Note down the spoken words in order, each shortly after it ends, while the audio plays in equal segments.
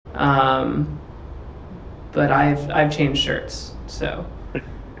But I've changed shirts, so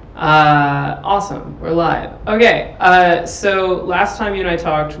awesome. We're live. Okay, so last time you and I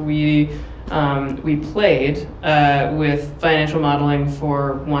talked, we played with financial modeling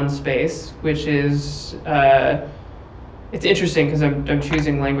for one space, which is it's interesting because I'm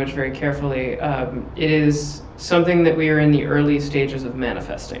choosing language very carefully. It is something that we are in the early stages of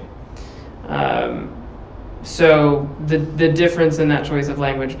manifesting. So the difference in that choice of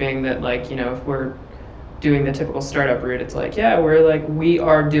language being that, like, you know, if we're doing the typical startup route, it's like, yeah, we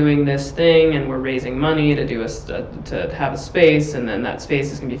are doing this thing and we're raising money to do to have a space, and then that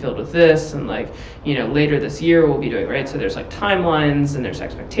space is gonna be filled with this, and, like, you know, later this year we'll be doing, right? So there's like timelines and there's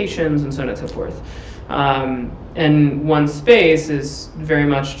expectations and so on and so forth. And one space is very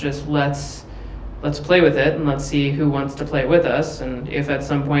much just let's play with it and let's see who wants to play with us. And if at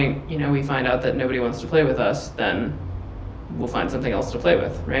some point, you know, we find out that nobody wants to play with us, then we'll find something else to play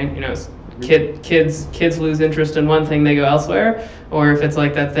with, right? You know, kids lose interest in one thing, they go elsewhere. Or if it's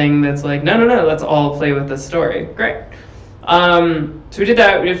like that thing that's like, no, let's all play with this story. Great. So we did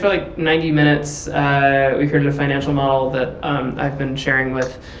that. We did for like 90 minutes. We created a financial model that I've been sharing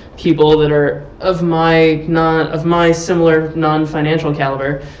with people that are of my similar non-financial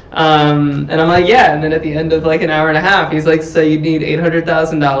caliber. And I'm like, yeah. And then at the end of like an hour and a half, he's like, so you'd need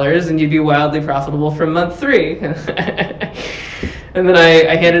 $800,000 and you'd be wildly profitable from month 3. And then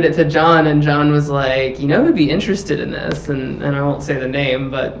I handed it to John, and John was like, you know, who'd be interested in this? And I won't say the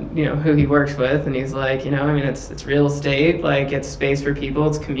name, but, you know, who he works with. And he's like, you know, I mean, it's real estate, like, it's space for people,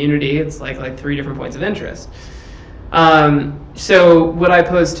 it's community, it's like 3 different points of interest. So what I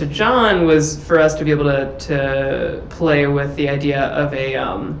posed to John was for us to be able to play with the idea of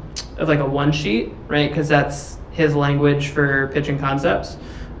like a one sheet, right? Because that's his language for pitching concepts.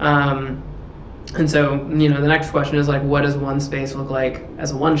 And so, you know, the next question is like, what does one space look like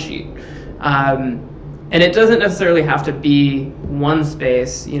as a one sheet? And it doesn't necessarily have to be one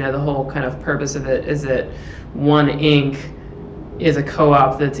space. You know, the whole kind of purpose of it is that One Inc. is a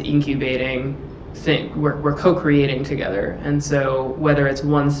co-op that's incubating thing. We're co-creating together. And so whether it's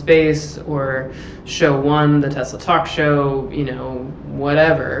one space or show one, the Tesla talk show, you know,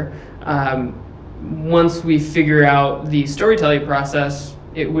 whatever, once we figure out the storytelling process,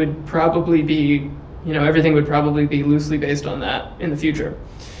 it would probably be, you know, everything would probably be loosely based on that in the future.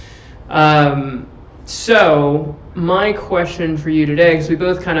 So my question for you today, because we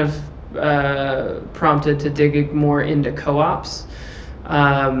both kind of prompted to dig more into co-ops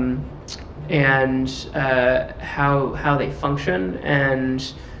and how they function,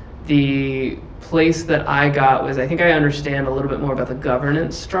 and the place that I got was, I think I understand a little bit more about the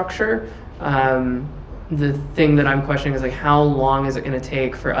governance structure. The thing that I'm questioning is like, how long is it going to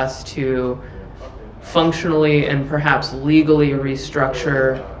take for us to functionally and perhaps legally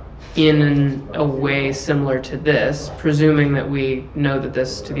restructure in a way similar to this, presuming that we know that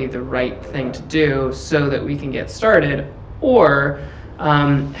this to be the right thing to do so that we can get started? Or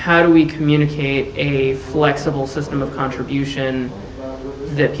how do we communicate a flexible system of contribution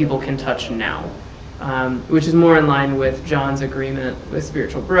that people can touch now? Which is more in line with John's agreement with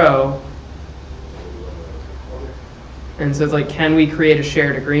Spiritual Bro. And so it's like, can we create a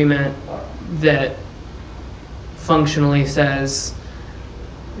shared agreement that functionally says,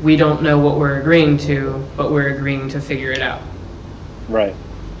 we don't know what we're agreeing to, but we're agreeing to figure it out? Right.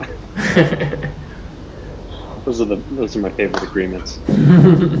 Those are my favorite agreements.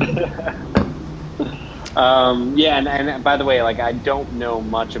 Yeah, and by the way, like, I don't know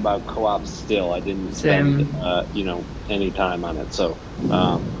much about co-ops still. I didn't spend you know, any time on it, so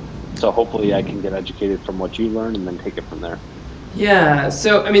hopefully I can get educated from what you learn and then take it from there. Yeah,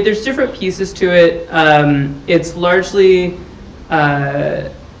 so I mean, there's different pieces to it. It's largely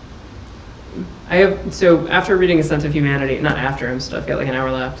so after reading A Sense of Humanity, not after, I've got like an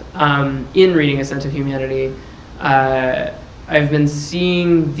hour left. In reading A Sense of Humanity, I've been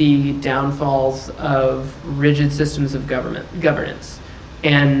seeing the downfalls of rigid systems of governance.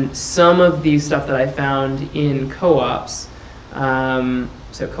 And some of the stuff that I found in co-ops,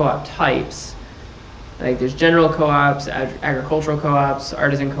 so co-op types, like there's general co-ops, agricultural co-ops,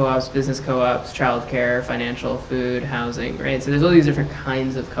 artisan co-ops, business co-ops, childcare, financial, food, housing, right? So there's all these different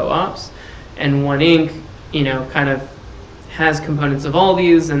kinds of co-ops. And One Inc., you know, kind of has components of all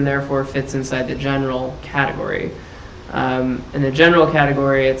these and therefore fits inside the general category. In the general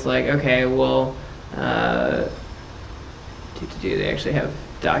category, it's like, okay, well, they actually have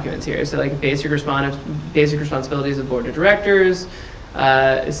documents here. So like basic responsibilities of board of directors,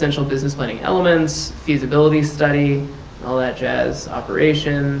 essential business planning elements, feasibility study, all that jazz,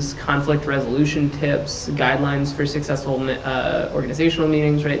 operations, conflict resolution tips, guidelines for successful organizational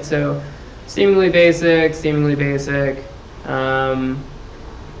meetings, right? So seemingly basic.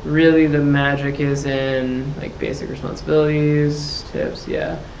 Really the magic is in like basic responsibilities, tips,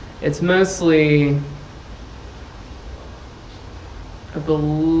 yeah. It's mostly, I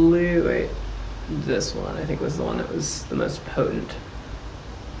believe, wait, this one I think was the one that was the most potent.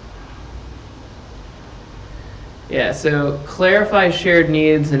 Yeah, so clarify shared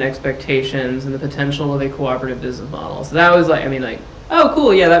needs and expectations and the potential of a cooperative business model. So that was like, I mean, like, oh,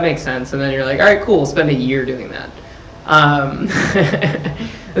 cool, yeah, that makes sense. And then you're like, all right, cool, spend a year doing that.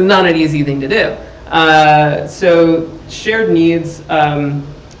 It's not an easy thing to do. So shared needs,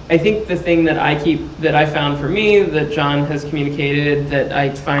 I think the thing that I found for me, that John has communicated, that I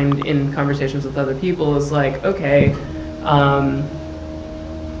find in conversations with other people is like, okay,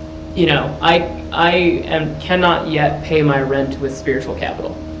 you know, I cannot yet pay my rent with spiritual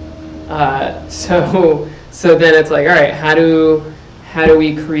capital. So then it's like, all right, how do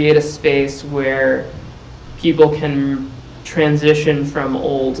we create a space where people can transition from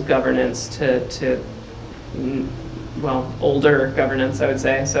old governance to older governance, I would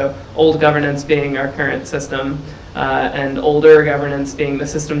say. So old governance being our current system, and older governance being the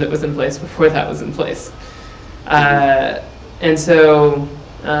system that was in place before that was in place. And so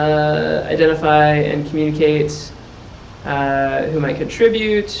identify and communicate who might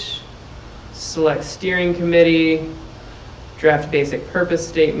contribute, select steering committee, draft basic purpose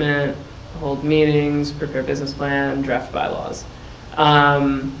statement, hold meetings, prepare business plan, draft bylaws. So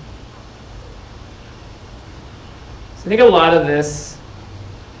I think a lot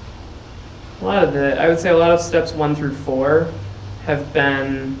of steps 1 through 4 have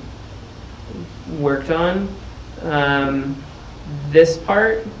been worked on. This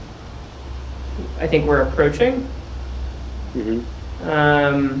part, I think we're approaching. Mm-hmm.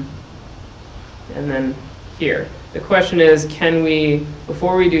 And then here, the question is, can we,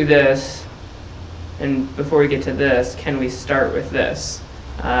 before we do this, and before we get to this, can we start with this?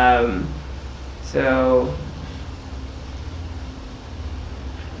 So,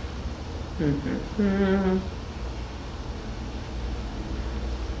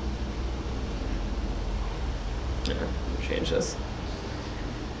 change this.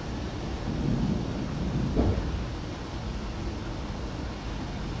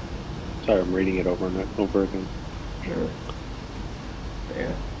 Sorry, I'm reading it over and over again. Sure.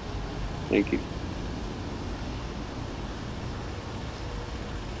 Yeah. Thank you.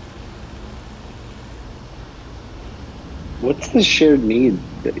 What's the shared need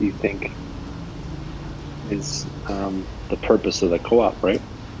that you think is the purpose of the co-op, right?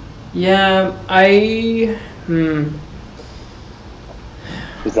 Yeah,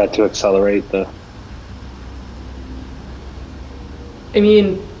 Is that to accelerate the... I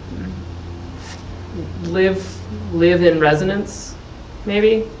mean, live in resonance,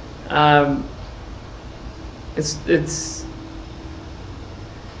 maybe. It's.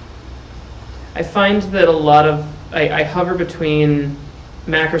 I find that a lot of I hover between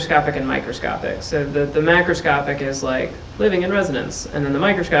macroscopic and microscopic. So the macroscopic is like living in resonance, and then the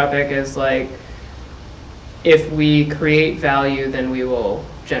microscopic is like, if we create value, then we will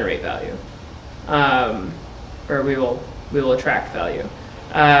generate value, or we will attract value.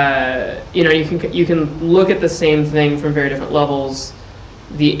 You know, you can look at the same thing from very different levels.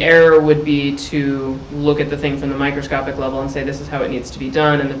 The error would be to look at the thing from the microscopic level and say this is how it needs to be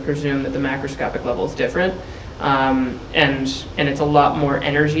done, and then presume that the macroscopic level is different. And it's a lot more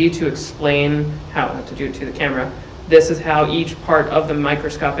energy to explain how to do it to the camera. This is how each part of the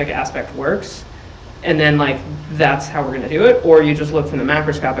microscopic aspect works, and then like that's how we're going to do it. Or you just look from the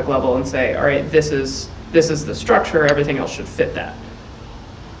macroscopic level and say, all right, this is the structure. Everything else should fit that.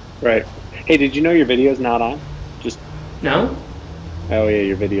 Right. Hey, did you know your video's not on? Just no. Oh yeah,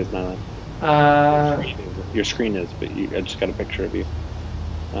 your video's not on. Your screen is, but I just got a picture of you.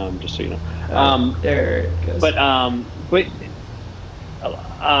 Just so you know. There it goes. But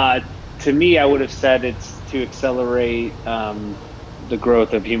to me, I would have said it's to accelerate the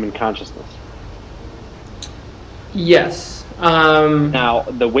growth of human consciousness. Yes. Now,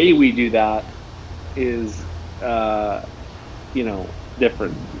 the way we do that is,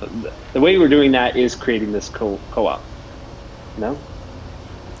 different. The way we're doing that is creating this co-op. No?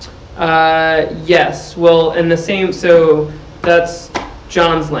 Yes. Well, and the same. So that's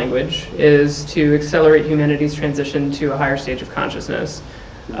John's language, is to accelerate humanity's transition to a higher stage of consciousness.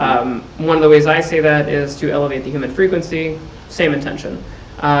 One of the ways I say that is to elevate the human frequency. Same intention.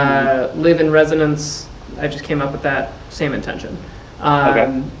 Live in resonance. I just came up with that. Same intention.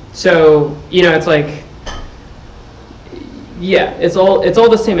 Okay. So, it's like, Yeah, it's all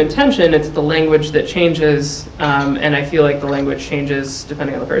the same intention. It's the language that changes, and I feel like the language changes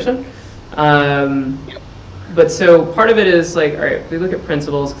depending on the person. But so part of it is like, all right, if we look at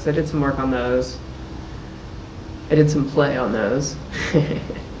principles, because I did some work on those. I did some play on those.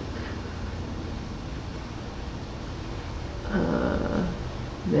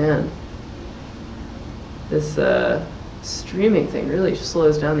 Man, this streaming thing really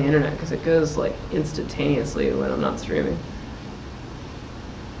slows down the internet because it goes like instantaneously when I'm not streaming.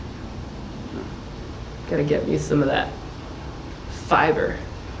 Gotta get me some of that fiber.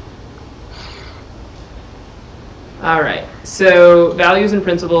 All right, so values and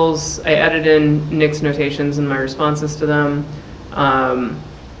principles, I added in Nick's notations and my responses to them.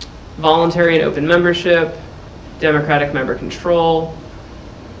 Voluntary and open membership, democratic member control,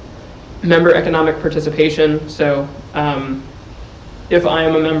 member economic participation. So if I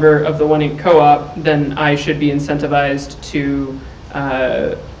am a member of the One Inc. co-op, then I should be incentivized to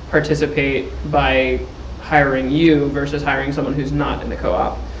participate by hiring you versus hiring someone who's not in the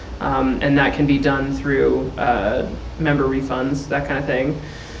co-op. And that can be done through member refunds, that kind of thing.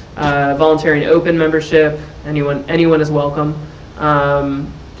 Voluntary and open membership, anyone is welcome.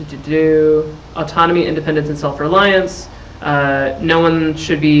 Autonomy, independence, and self-reliance. No one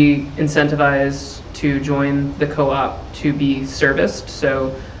should be incentivized to join the co-op to be serviced.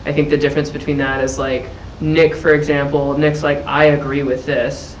 So I think the difference between that is like Nick, for example, Nick's like, I agree with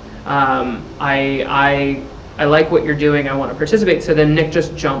this. I like what you're doing. I want to participate. So then Nick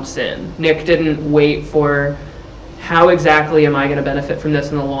just jumps in. Nick didn't wait for how exactly am I going to benefit from this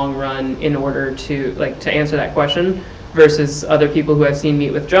in the long run in order to answer that question. Versus other people who I've seen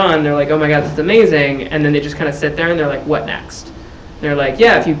meet with John, they're like, oh my God, this is amazing. And then they just kind of sit there and they're like, what next? And they're like,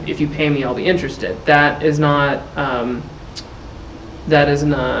 yeah, if you pay me, I'll be interested. That is not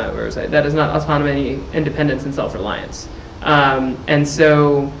autonomy, independence, and self-reliance. And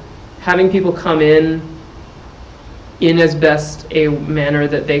so having people come in as best a manner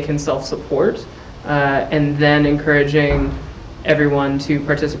that they can self-support, and then encouraging everyone to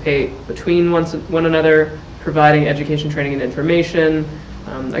participate between one another, providing education, training, and information.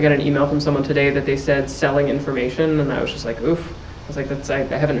 I got an email from someone today that they said selling information, and I was just like, oof. I was like,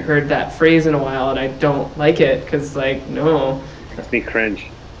 I haven't heard that phrase in a while, and I don't like it, because no. Makes me cringe.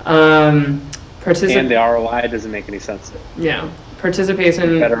 And the ROI doesn't make any sense. Yeah.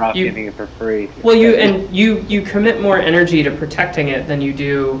 Participation. You're better off giving it for free. Well, you commit more energy to protecting it than you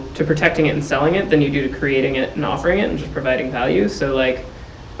do to protecting it and selling it than you do to creating it and offering it and just providing value. So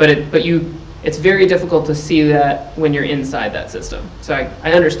it's very difficult to see that when you're inside that system. So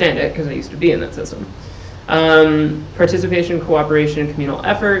I understand it because I used to be in that system. Participation, cooperation, communal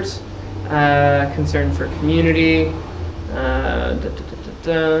effort, concern for community.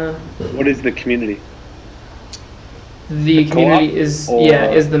 What is the community? The community is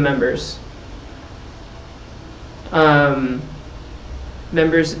the members.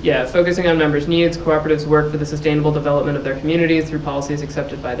 Members, focusing on members' needs. Cooperatives work for the sustainable development of their communities through policies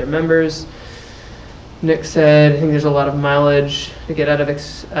accepted by their members. Nick said, I think there's a lot of mileage to get out of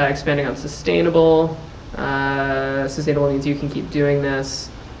expanding on sustainable. Sustainable means you can keep doing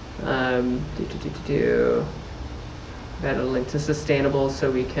this. Add a link to sustainable so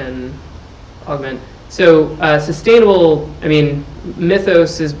we can augment. So sustainable, I mean,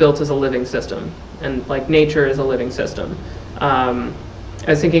 mythos is built as a living system, and like nature is a living system. I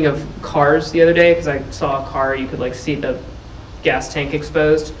was thinking of cars the other day because I saw a car, you could like see the gas tank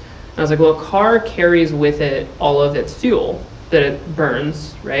exposed. And I was like, well, a car carries with it all of its fuel that it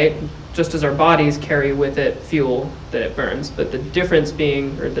burns, right? Just as our bodies carry with it fuel that it burns. But the difference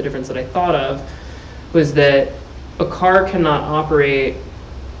that I thought of was that a car cannot operate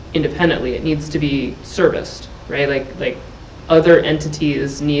independently. It needs to be serviced, right? Like other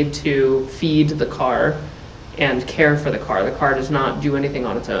entities need to feed the car and care for the car. The car does not do anything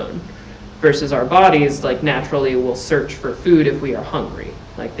on its own. Versus our bodies, like naturally will search for food if we are hungry.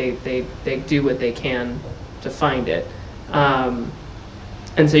 Like they do what they can to find it. And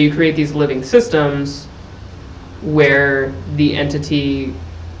so you create these living systems where the entity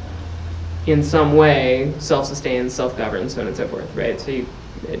in some way self-sustains, self-governs, so on and so forth, right? So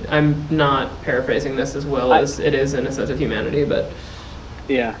I'm not paraphrasing this as well as it is in A Sense of Humanity, but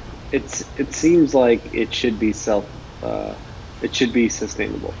yeah, it seems like it should be it should be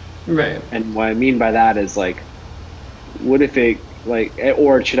sustainable, right? And what I mean by that is like, what if it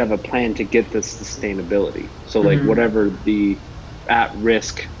or it should have a plan to get this sustainability. So like whatever the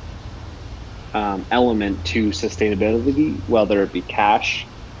at-risk element to sustainability, whether it be cash,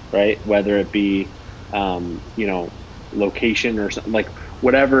 right? Whether it be location or something, like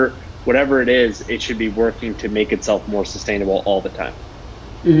whatever whatever it is, it should be working to make itself more sustainable all the time.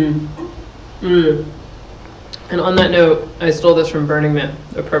 Mm-hmm. Mm. And on that note, I stole this from Burning Man,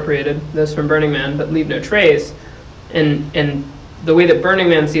 appropriated this from Burning Man, but leave no trace. And the way that Burning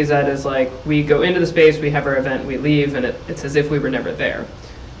Man sees that is like, we go into the space, we have our event, we leave, and it's as if we were never there.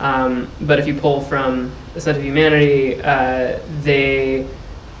 But if you pull from the Sense of Humanity,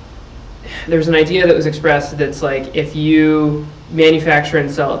 there's an idea that was expressed that's like, if you manufacture and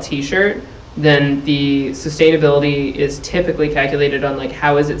sell a t-shirt, then the sustainability is typically calculated on like,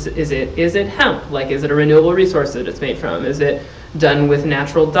 how is it hemp? Like, is it a renewable resource that it's made from? Is it done with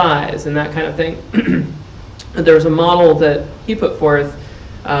natural dyes and that kind of thing? There was a model that he put forth,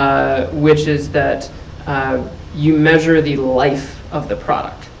 which is that you measure the life of the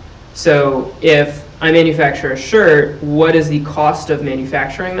product. So if I manufacture a shirt, what is the cost of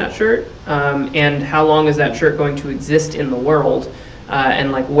manufacturing that shirt? And how long is that shirt going to exist in the world?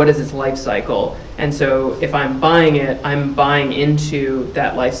 And like, what is its life cycle? And so if I'm buying it, I'm buying into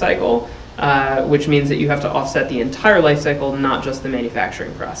that life cycle, which means that you have to offset the entire life cycle, not just the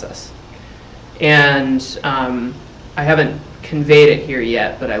manufacturing process. And I haven't conveyed it here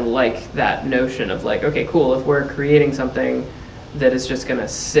yet, but I like that notion of like, okay, cool, if we're creating something that is just going to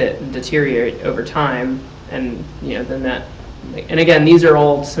sit and deteriorate over time, and then that, and again, these are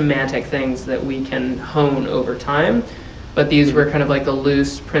all semantic things that we can hone over time, but these were kind of like the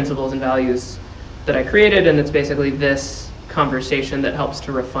loose principles and values that I created, and it's basically this conversation that helps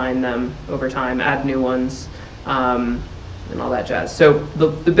to refine them over time, add new ones, and all that jazz. So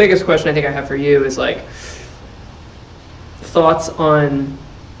the biggest question I think I have for you is like, thoughts on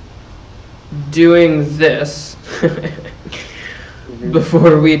doing this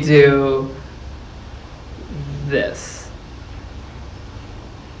before we do this,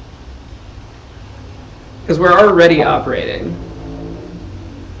 because we're already operating.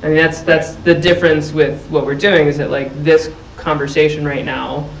 I mean, that's the difference with what we're doing, is that like this conversation right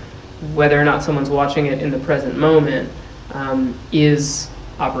now, whether or not someone's watching it in the present moment, is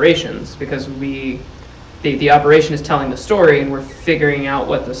operations, because the operation is telling the story, and we're figuring out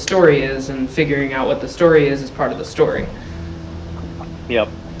what the story is, and figuring out what the story is part of the story. Yep.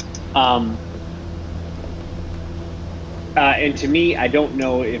 And to me, I don't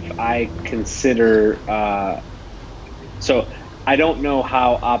know if I consider, so I don't know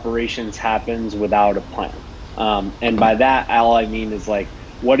how operations happens without a plan. And by that, all I mean is like,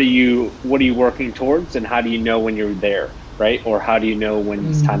 what are you working towards, and how do you know when you're there, right? Or how do you know when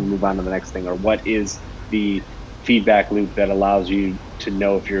it's time to move on to the next thing? Or what is the feedback loop that allows you to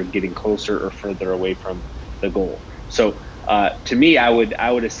know if you're getting closer or further away from the goal? So to me, I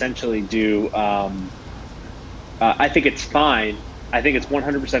would essentially do, I think it's fine. I think it's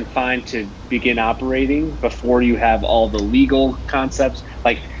 100% fine to begin operating before you have all the legal concepts.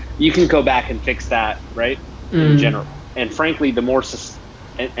 Like, you can go back and fix that, right? In general. And frankly, the more,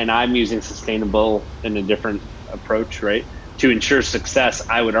 and I'm using sustainable in a different approach, right? To ensure success,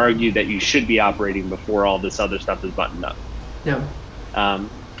 I would argue that you should be operating before all this other stuff is buttoned up. Yeah.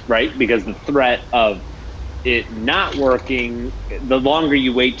 Right? Because the threat of it not working, the longer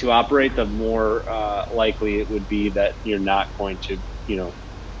you wait to operate, the more likely it would be that you're not going to,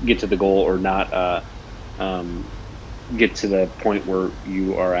 get to the goal, or not get to the point where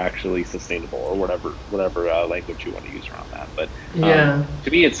you are actually sustainable, or whatever language you want to use around that. But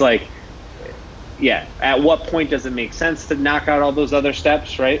to me, it's like, at what point does it make sense to knock out all those other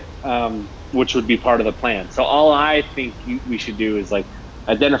steps, right? Which would be part of the plan. So all I think we should do is like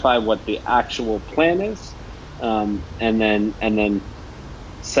identify what the actual plan is, and then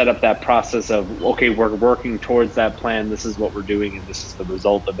set up that process of, okay, we're working towards that plan, this is what we're doing, and this is the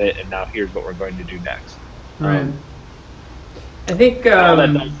result of it, and now here's what we're going to do next. Right. I think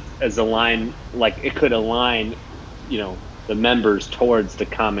as align, like it could align, the members towards the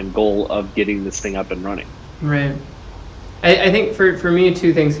common goal of getting this thing up and running. Right. I think for me,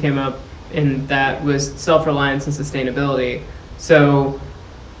 two things came up, and that was self-reliance and sustainability. So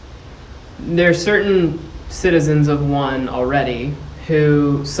there's certain citizens of one already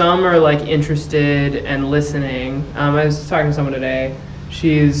who, some are like interested and listening. I was talking to someone today.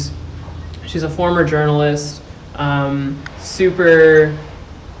 She's a former journalist, super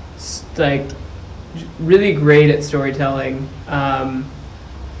like really great at storytelling, and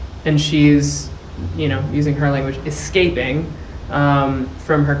she's, using her language, escaping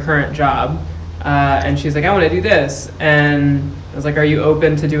from her current job, and she's like, I want to do this. And I was like, are you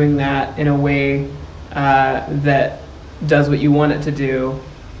open to doing that in a way that does what you want it to do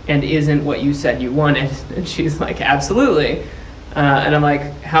and isn't what you said you wanted? And she's like, absolutely. And I'm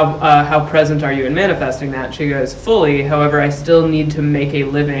like, how present are you in manifesting that? She goes, fully. However, I still need to make a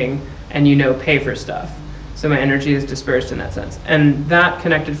living and, pay for stuff. So my energy is dispersed in that sense. And that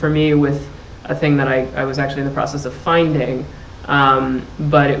connected for me with a thing that I was actually in the process of finding.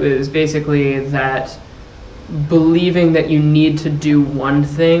 But it was basically that believing that you need to do one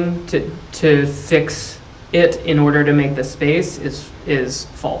thing to fix it in order to make the space is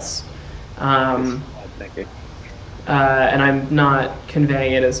false. And I'm not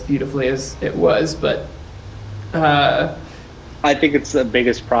conveying it as beautifully as it was, but I think it's the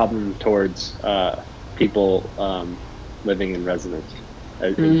biggest problem towards people living in resonance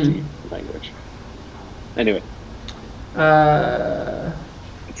language. Anyway,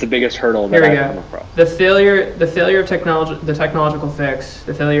 it's the biggest hurdle that I've come across. The failure of technology, the technological fix,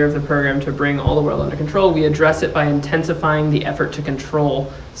 the failure of the program to bring all the world under control. We address it by intensifying the effort to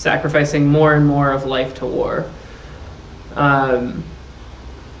control, sacrificing more and more of life to war. So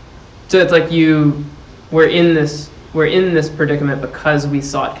it's like we're in this predicament because we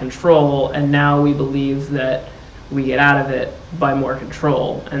sought control, and now we believe that we get out of it by more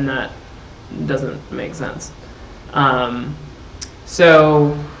control, and that doesn't make sense.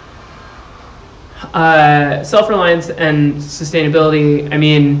 So self-reliance and sustainability, I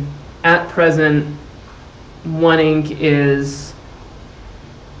mean, at present, One Inc. is,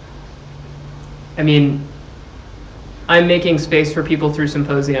 I'm making space for people through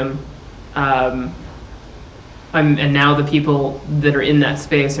Symposium. And now the people that are in that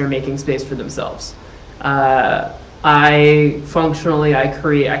space are making space for themselves. I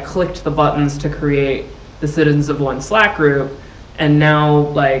clicked the buttons to create the Citizens of One Slack group, and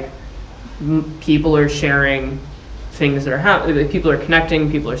now people are sharing things that are happening. People are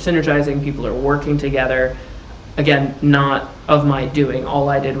connecting, people are synergizing, people are working together. Again, not of my doing. All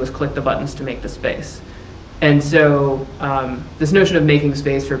I did was click the buttons to make the space. And so this notion of making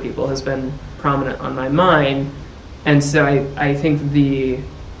space for people has been prominent on my mind. And so I think the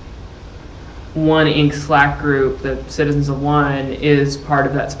One Inc. Slack group, the Citizens of One, is part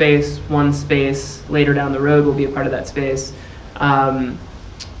of that space. One space later down the road will be a part of that space.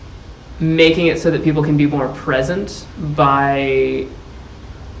 Making it so that people can be more present by,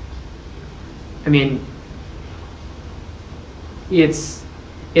 it's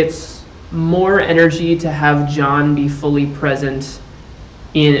more energy to have John be fully present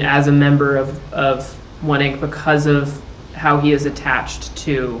as a member of One Inc. because of how he is attached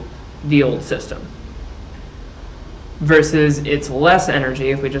to the old system. Versus it's less energy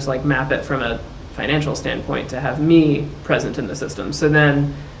if we just map it from a financial standpoint to have me present in the system. So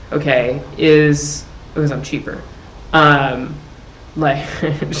then, okay, because I'm cheaper.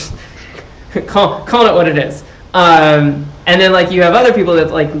 Just calling it what it is. And then you have other people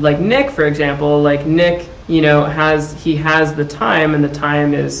that like Nick, for example. Nick, has the time, and the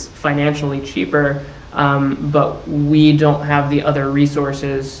time is financially cheaper, but we don't have the other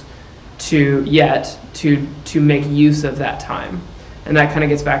resources to make use of that time. And that kind of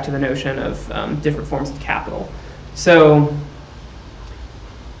gets back to the notion of different forms of capital. So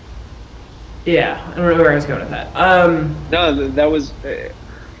yeah, I don't know where I was going with that. No, that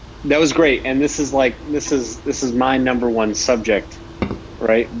was great, and this is my number one subject,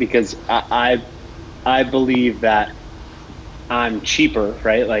 right? Because I believe that I'm cheaper,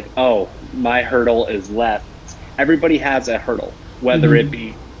 right? My hurdle is less. Everybody has a hurdle, whether it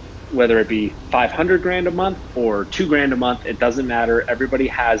be $500,000 a month or $2,000 a month. It doesn't matter. Everybody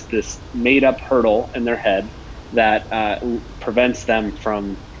has this made-up hurdle in their head that prevents them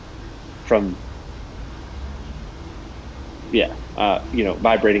from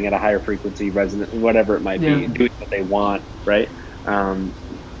vibrating at a higher frequency, resonant, whatever it might be, doing what they want, right? And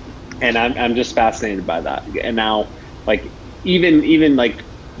I'm just fascinated by that. And now, even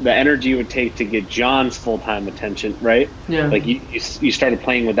the energy it would take to get John's full-time attention, right? Yeah. You started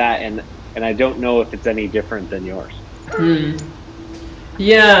playing with that, and I don't know if it's any different than yours.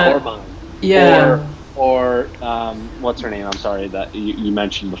 Yeah. Or mine. Yeah. Or what's her name? I'm sorry, that you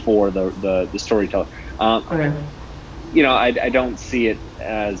mentioned before, the storyteller. Okay. I don't see it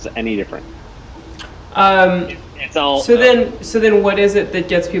as any different. It's all. So then, what is it that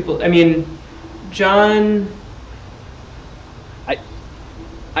gets people? John.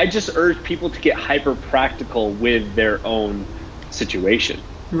 I just urge people to get hyper practical with their own situation.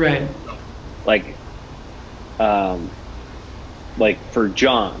 Right. For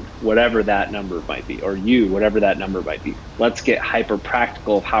John, whatever that number might be, or you, whatever that number might be. Let's get hyper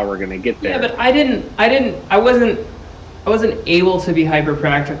practical of how we're going to get there. Yeah, but I wasn't able to be hyper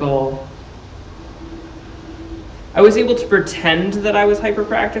practical. I was able to pretend that I was hyper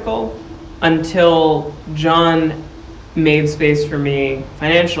practical until John made space for me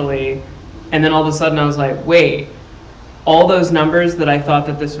financially, and then all of a sudden I was like, wait, all those numbers that I thought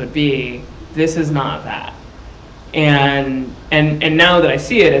that this would be, this is not that. And now that I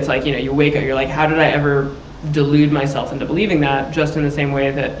see it, it's like, you know, you wake up, you're like, how did I ever delude myself into believing that? Just in the same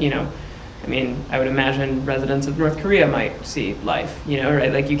way that, you know, I mean, I would imagine residents of North Korea might see life, you know,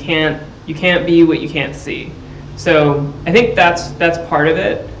 right? Like you can't be what you can't see. So I think that's part of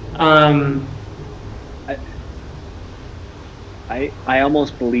it. I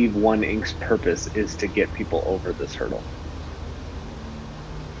almost believe One Ink's purpose is to get people over this hurdle.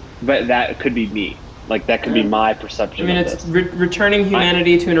 But that could be me. Like, that could be my perception. I mean, it's returning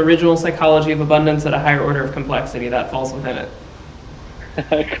humanity to an original psychology of abundance at a higher order of complexity. That falls within it.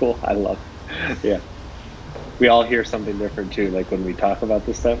 Cool. I love it. Yeah. We all hear something different, too, like when we talk about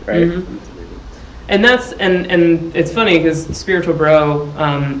this stuff, right? Mm-hmm. And that's, and it's funny because Spiritual Bro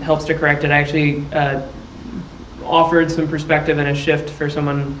helps to correct it. I actually offered some perspective and a shift for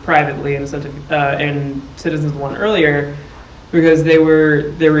someone privately in Citizens One earlier, because they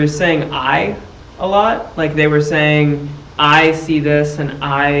were saying I a lot. Like they were saying, I see this and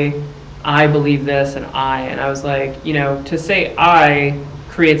I believe this and I was like, you know, to say I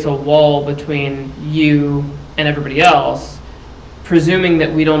creates a wall between you and everybody else, presuming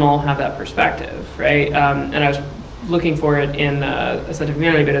that we don't all have that perspective, right? And I was looking for it in a sense of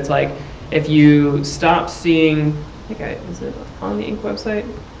humanity, but it's like, if you stop seeing, is it on the Inc. website?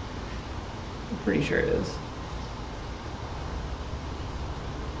 I'm pretty sure it is.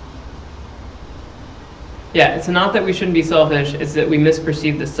 Yeah, it's not that we shouldn't be selfish, it's that we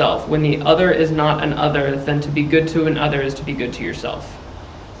misperceive the self. When the other is not an other, then to be good to an other is to be good to yourself.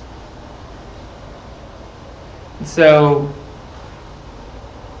 So,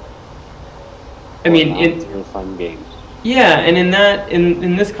 I mean, it's real fun games. Yeah, and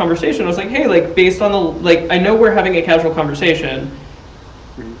in this conversation, I was like, hey, like based on I know we're having a casual conversation.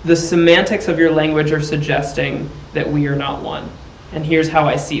 Mm-hmm. The semantics of your language are suggesting that we are not one, and here's how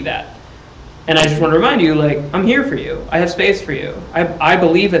I see that. And I just want to remind you, like, I'm here for you. I have space for you. I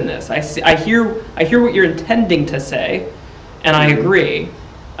believe in this. I hear what you're intending to say, and I agree.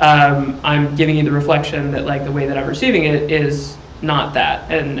 I'm giving you the reflection that, like, the way that I'm receiving it is not that.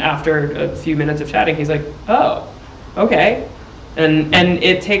 And after a few minutes of chatting, he's like, oh, okay. And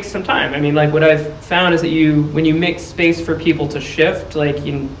it takes some time. I mean, like, what I've found is that when you make space for people to shift, like,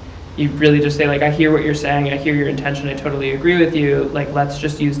 you really just say, like, I hear what you're saying, I hear your intention, I totally agree with you, like, let's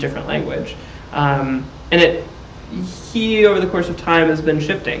just use different language. And he, over the course of time, has been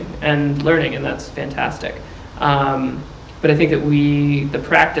shifting and learning, and that's fantastic. But I think that the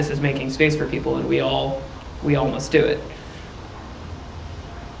practice is making space for people, and we all must do it.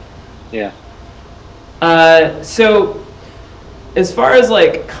 Yeah. So as far as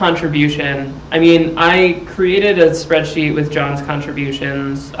like contribution, I mean, I created a spreadsheet with John's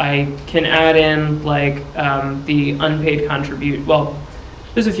contributions. I can add in like the unpaid well,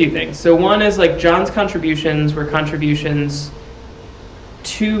 there's a few things. So one is like John's contributions were contributions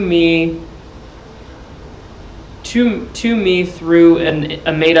to me through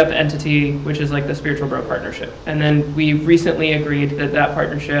a made-up entity, which is like the Spiritual Bro Partnership. And then we recently agreed that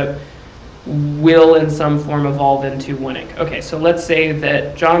partnership will in some form evolve into One Inc. Okay, so let's say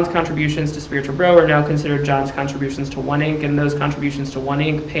that John's contributions to Spiritual Bro are now considered John's contributions to One Inc., and those contributions to One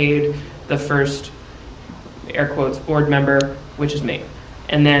Inc. paid the first, air quotes, board member, which is me.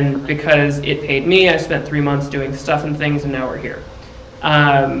 And then because it paid me, I spent 3 months doing stuff and things, and now we're here.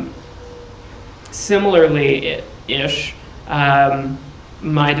 Similarly-ish,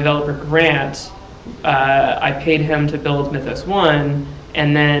 my developer Grant, I paid him to build Mythos 1,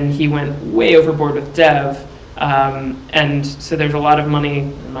 and then he went way overboard with dev, and so there's a lot of money,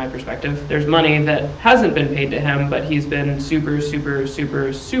 in my perspective, there's money that hasn't been paid to him, but he's been super, super,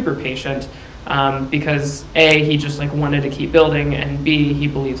 super, super patient, because A, he just like wanted to keep building, and B, he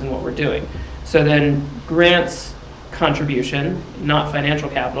believes in what we're doing. So then Grant's contribution, not financial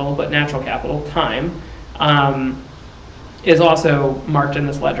capital, but natural capital, time, is also marked in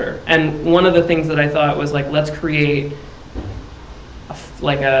this ledger. And one of the things that I thought was like, let's create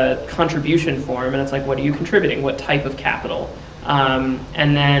a contribution form, and it's like, what are you contributing? What type of capital?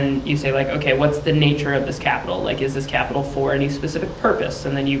 And then you say like, okay, what's the nature of this capital? Like, is this capital for any specific purpose?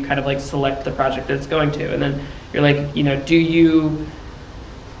 And then you kind of like select the project that it's going to. And then you're like, you know, do you,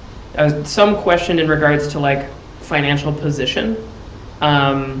 some question in regards to like financial position,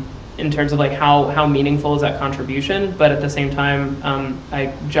 in terms of like how meaningful is that contribution? But at the same time,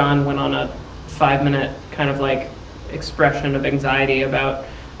 John went on a 5-minute kind of like expression of anxiety about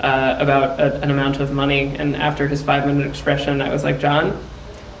an amount of money, and after his 5-minute expression, I was like, John,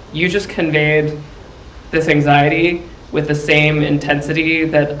 you just conveyed this anxiety with the same intensity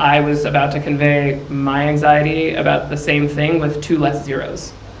that I was about to convey my anxiety about the same thing with 2 less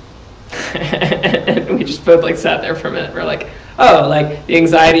zeros. And we just both like sat there for a minute. We're like, oh, like the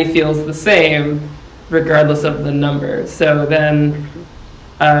anxiety feels the same regardless of the number. So then,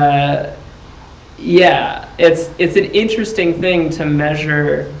 yeah, it's an interesting thing to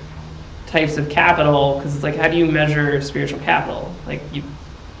measure types of capital, because it's like, how do you measure spiritual capital? Like, you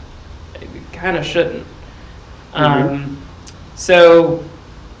kind of shouldn't. So,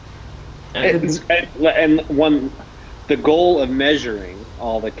 the goal of measuring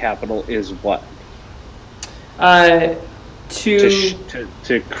all the capital is what?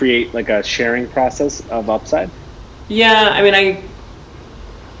 To create like a sharing process of upside. Yeah, I mean,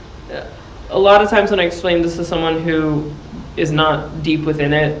 a lot of times when I explain this to someone who is not deep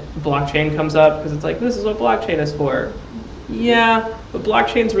within it, blockchain comes up, because it's like, this is what blockchain is for. Yeah, but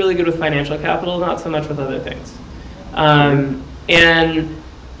blockchain's really good with financial capital, not so much with other things. And,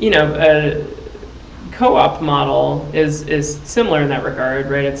 you know, a co-op model is similar in that regard,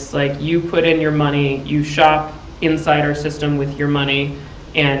 right? It's like you put in your money, you shop inside our system with your money,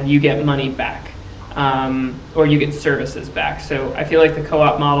 and you get money back, or you get services back. So I feel like the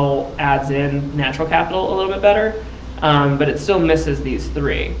co-op model adds in natural capital a little bit better, but it still misses these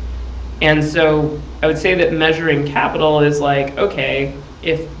 3. And so I would say that measuring capital is like, okay,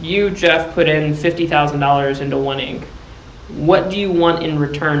 if you, Jeff, put in $50,000 into One Inc., what do you want in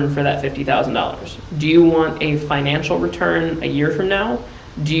return for that $50,000? Do you want a financial return a year from now?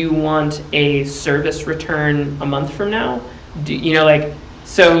 Do you want a service return a month from now?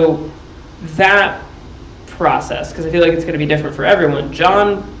 So that process, because I feel like it's going to be different for everyone.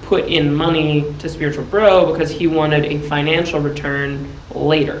 John put in money to Spiritual Bro because he wanted a financial return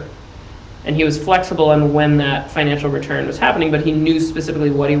later. And he was flexible on when that financial return was happening, but he knew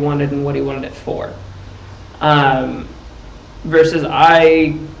specifically what he wanted and what he wanted it for. Versus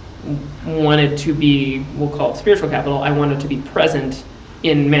I wanted to be, we'll call it spiritual capital, I wanted to be present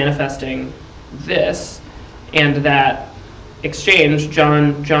in manifesting this, and that exchange,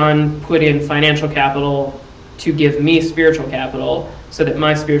 John put in financial capital to give me spiritual capital so that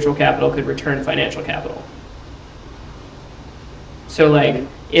my spiritual capital could return financial capital. So like,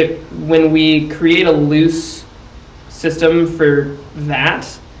 when we create a loose system for that,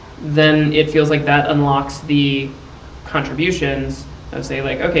 then it feels like that unlocks the contributions of say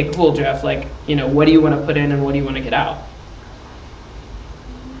like, okay, cool, Jeff, like, you know, what do you want to put in and what do you want to get out?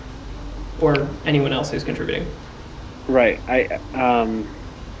 Or anyone else who's contributing. Right.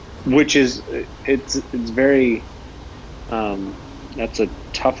 Which is, it's very, that's a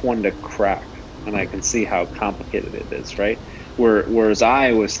tough one to crack, and I can see how complicated it is, right? Whereas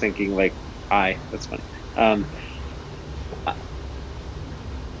I was thinking like, that's funny.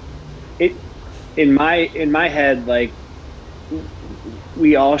 In my head, like,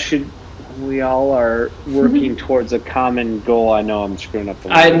 we all are working towards a common goal. I know I'm screwing up the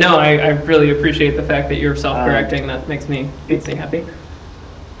word. I know. I really appreciate the fact that you're self-correcting. That makes me happy.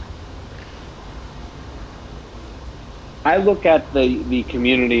 I look at the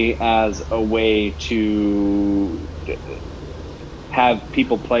community as a way to have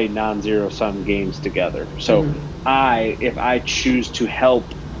people play non-zero sum games together. So if I choose to help,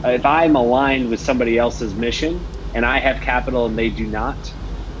 if I'm aligned with somebody else's mission and I have capital and they do not,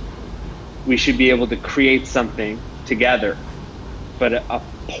 we should be able to create something together. But a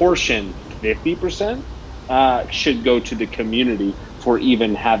portion, 50%, should go to the community for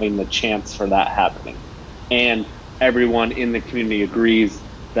even having the chance for that happening. And everyone in the community agrees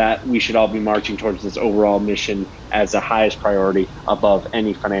that we should all be marching towards this overall mission as the highest priority above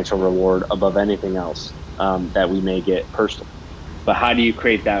any financial reward, above anything else that we may get personally. But how do you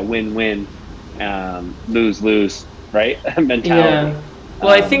create that win-win, lose-lose, right, mentality? Yeah.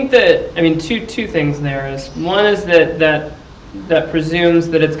 Well, I think that, I mean, two things there is, one is that presumes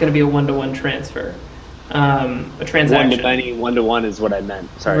that it's going to be a one-to-one transfer, a transaction. One-to-many, one-to-one is what I meant.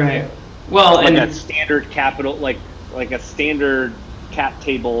 Sorry. Right. Well, like a standard capital, like a standard cap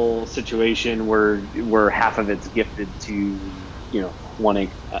table situation where half of it's gifted to, One Inc.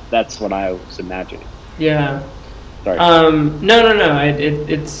 That's what I was imagining. Yeah. Sorry. No.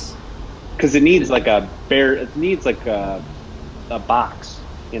 It's because it needs like a box,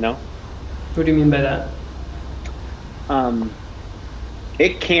 What do you mean by that?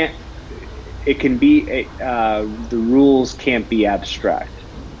 It can be the rules can't be abstract.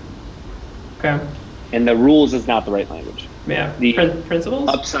 Okay. And the rules is not the right language. Yeah. The principles?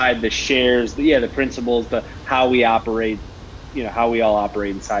 Upside, the shares, the principles, the how we operate, how we all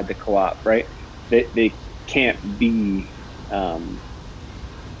operate inside the co-op, right? They can't be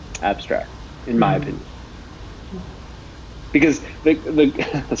abstract, in my opinion. because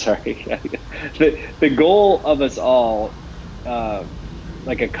the sorry, the goal of us all,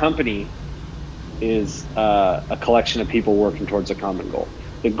 like a company, is a collection of people working towards a common goal.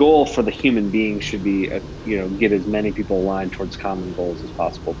 The goal for the human being should be, get as many people aligned towards common goals as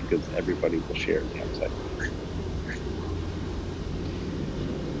possible, because everybody will share in the upside.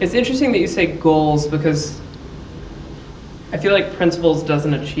 It's interesting that you say goals, because I feel like principles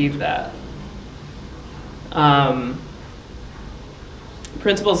doesn't achieve that.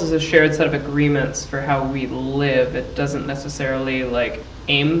 Principles is a shared set of agreements for how we live. It doesn't necessarily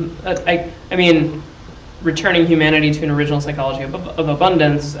aim at, I mean, returning humanity to an original psychology of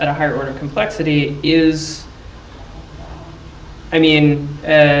abundance at a higher order of complexity is, I'm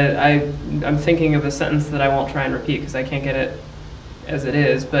thinking of a sentence that I won't try and repeat because I can't get it as it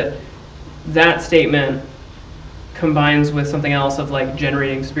is, but that statement combines with something else of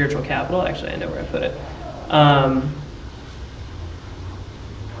generating spiritual capital. Actually, I know where I put it.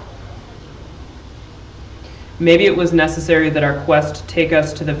 Maybe it was necessary that our quest take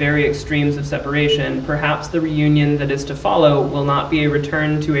us to the very extremes of separation. Perhaps the reunion that is to follow will not be a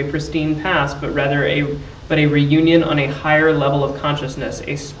return to a pristine past, but rather a reunion on a higher level of consciousness,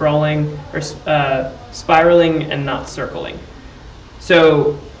 a sprawling or spiraling and not circling.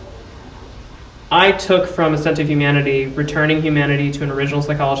 So I took from Ascent of Humanity, returning humanity to an original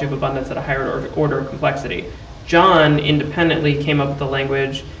psychology of abundance at a higher order of complexity. John independently came up with the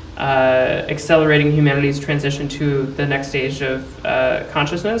language, accelerating humanity's transition to the next stage of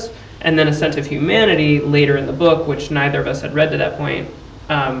consciousness, and then Ascent of Humanity later in the book, which neither of us had read to that point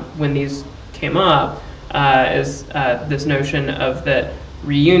when these came up, is this notion of that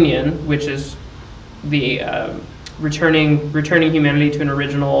reunion, which is the returning humanity to an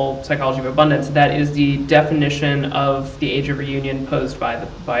original psychology of abundance. That is the definition of the age of reunion posed by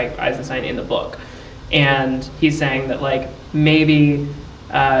Eisenstein in the book. And he's saying that maybe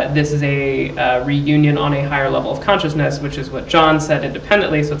this is a reunion on a higher level of consciousness, which is what John said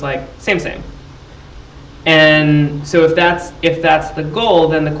independently. So it's same. And so if that's the goal,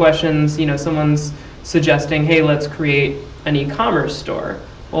 then the questions, someone's suggesting, hey, let's create an e-commerce store.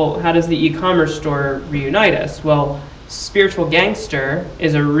 Well, how does the e-commerce store reunite us? Well, Spiritual Gangster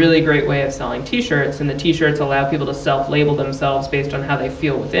is a really great way of selling t-shirts, and the t-shirts allow people to self-label themselves based on how they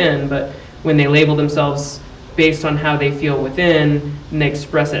feel within, but when they label themselves based on how they feel within and they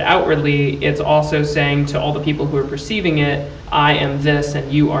express it outwardly, it's also saying to all the people who are perceiving it, I am this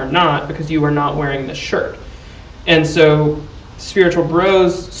and you are not, because you are not wearing this shirt. And so Spiritual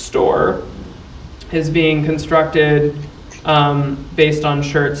Bros store is being constructed based on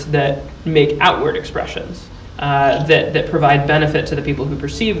shirts that make outward expressions, that provide benefit to the people who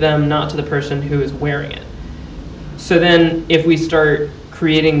perceive them, not to the person who is wearing it. So then if we start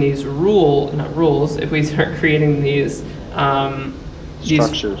creating these if we start creating these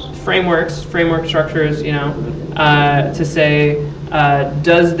structures, framework structures, to say,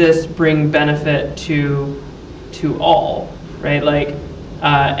 does this bring benefit to all, right?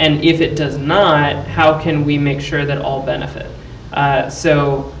 And if it does not, how can we make sure that all benefit?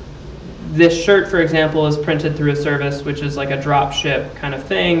 So this shirt, for example, is printed through a service which is like a drop ship kind of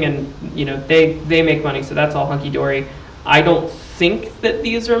thing, and they make money, so that's all hunky-dory. I don't think that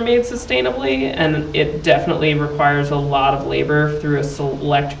these are made sustainably, and it definitely requires a lot of labor through a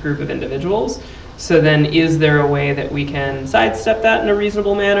select group of individuals. So then is there a way that we can sidestep that in a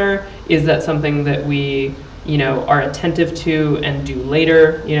reasonable manner? Is that something that we are attentive to and do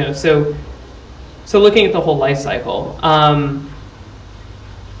later? So looking at the whole life cycle. And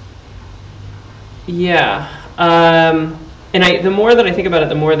the more that I think about it,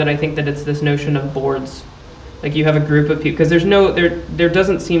 the more that I think that it's this notion of boards. You have a group of people, because there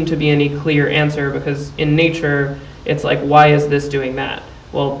doesn't seem to be any clear answer, because in nature it's why is this doing that?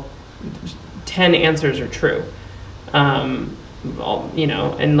 Well, 10 answers are true. And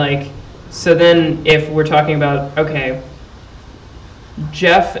so then if we're talking about, okay,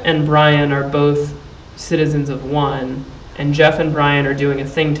 Jeff and Brian are both citizens of one, and Jeff and Brian are doing a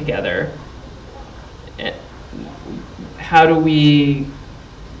thing together,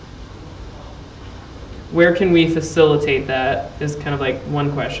 where can we facilitate that is kind of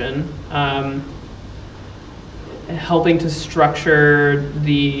one question. Helping to structure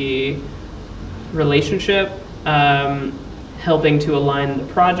the relationship, helping to align the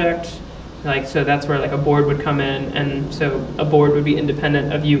project, so that's where a board would come in, and so a board would be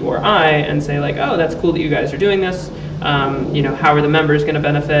independent of you or I and say oh, that's cool that you guys are doing this. How are the members going to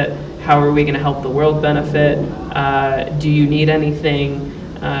benefit? How are we going to help the world benefit? Do you need anything?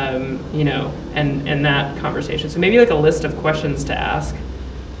 And that conversation. So maybe a list of questions to ask.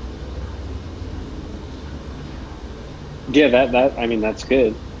 Yeah, that I mean that's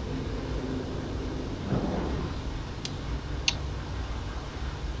good.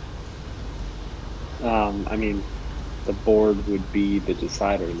 I mean, the board would be the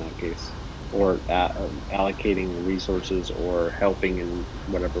decider in that case, or allocating the resources or helping in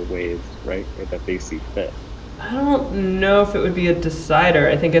whatever ways, right, or that they see fit. I don't know if it would be a decider.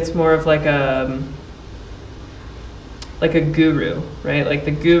 I think it's more of like a guru, right? Like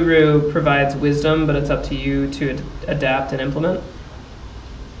the guru provides wisdom, but it's up to you to adapt and implement.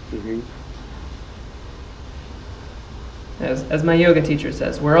 Hmm. As my yoga teacher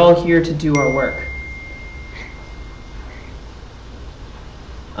says, we're all here to do our work.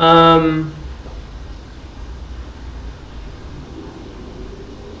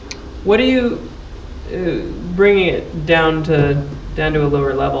 What do you bringing it down to a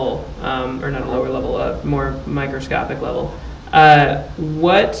lower level, or not a lower level, a more microscopic level?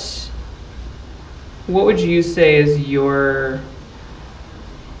 What would you say is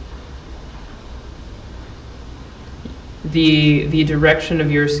the direction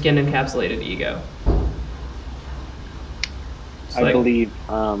of your skin encapsulated ego? I believe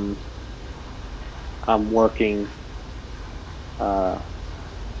I'm working on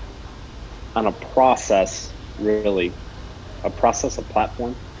a process, really, a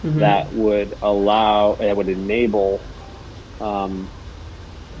platform that would enable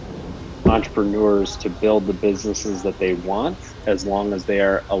entrepreneurs to build the businesses that they want, as long as they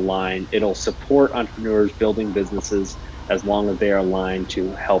are aligned. It'll support entrepreneurs building businesses as long as they are aligned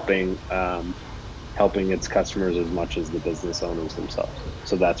to helping its customers as much as the business owners themselves.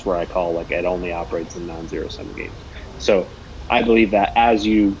 So that's where I call, like, it only operates in non-zero sum games. So I believe that as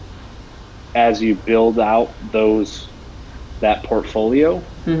you build out that portfolio,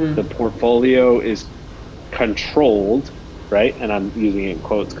 the portfolio is controlled, right? And I'm using it in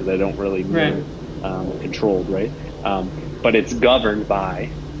quotes because I don't really mean controlled, right? But it's governed by,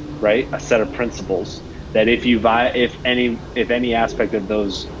 right, a set of principles that if any aspect of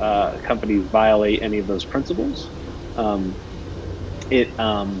those companies violate any of those principles, it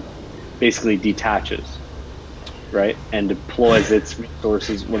basically detaches, right, and deploys its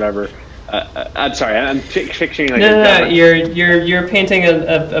resources, whatever. I'm sorry, I'm picturing like no. You're painting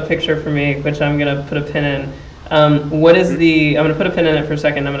a picture for me, which I'm gonna put a pin in. What is the? I'm gonna put a pin in it for a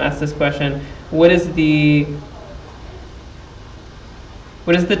second. I'm gonna ask this question. What is the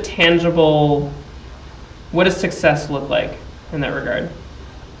tangible? What does success look like in that regard?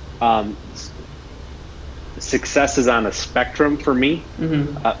 Success is on a spectrum for me.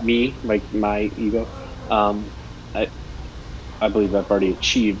 Me, like my ego. I believe I've already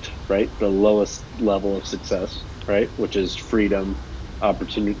achieved, right, the lowest level of success, right, which is freedom,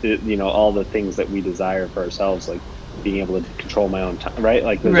 opportunity, all the things that we desire for ourselves, like being able to control my own time, right?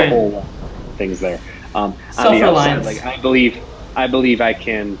 Like there's a whole lot of things there. On the outside, like I believe I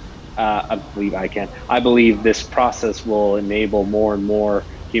can. I believe this process will enable more and more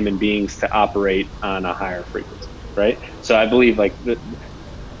human beings to operate on a higher frequency, right? So I believe, like,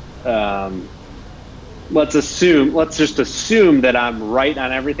 let's just assume that I'm right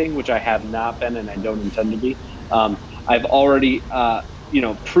on everything, which I have not been and I don't intend to be. I've already,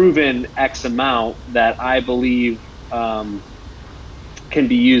 proven X amount that I believe can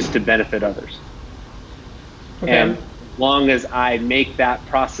be used to benefit others. Okay. And as long as I make that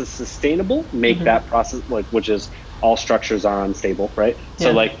process sustainable, that process, like, which is all structures are unstable, right? Yeah.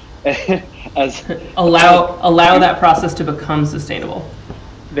 So, like, allow that process to become sustainable.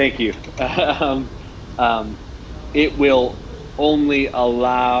 Thank you. It will only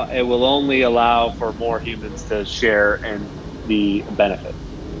allow for more humans to share in the benefit.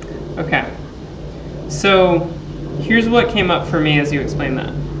 Okay. So here's what came up for me as you explained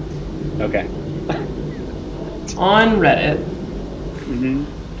that. Okay. On Reddit,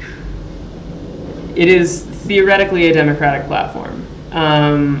 it is theoretically a democratic platform.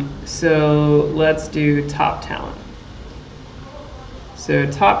 So let's do Top Talent. So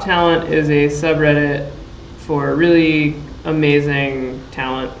Top Talent is a subreddit for really amazing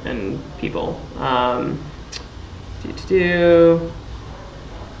talent and people.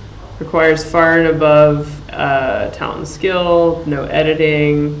 Requires far and above talent and skill, no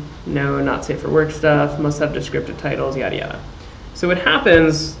editing, no not safe for work stuff, must have descriptive titles, yada yada. So what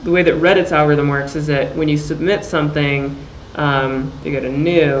happens, the way that Reddit's algorithm works is that when you submit something, you go to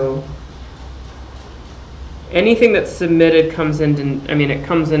new, anything that's submitted comes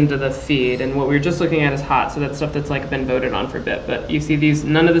into the feed, and what we were just looking at is hot, so that's stuff that's like been voted on for a bit. But you see these,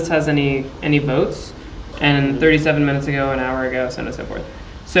 none of this has any votes, and 37 minutes ago, an hour ago, so on and so forth.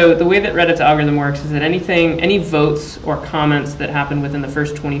 So the way that Reddit's algorithm works is that any votes or comments that happen within the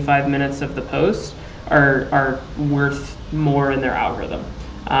first 25 minutes of the post are worth more in their algorithm.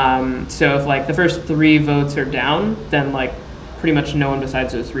 So if like the first 3 votes are down, then like pretty much no one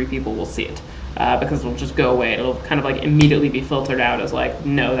besides those 3 people will see it, because it'll just go away. It'll kind of like immediately be filtered out as like,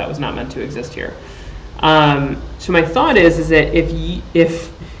 no, that was not meant to exist here. So my thought is that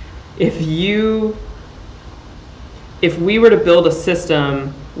if we were to build a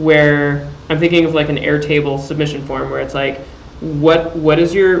system where, I'm thinking of like an Airtable submission form where it's like,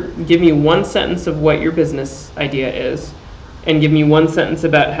 give me 1 sentence of what your business idea is, and give me 1 sentence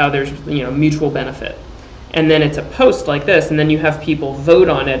about how there's mutual benefit. And then it's a post like this, and then you have people vote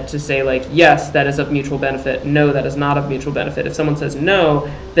on it to say like, yes, that is of mutual benefit, no, that is not of mutual benefit. If someone says no,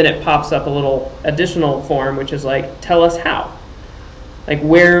 then it pops up a little additional form, which is like, tell us how. Like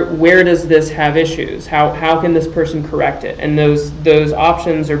where does this have issues? How can this person correct it? And those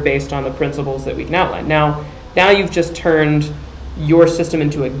options are based on the principles that we can outline. Now you've just turned your system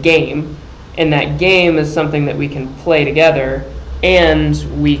into a game, and that game is something that we can play together,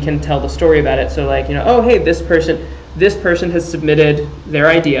 and we can tell the story about it. So like, oh hey, this person has submitted their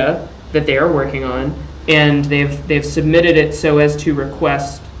idea that they are working on, and they've submitted it so as to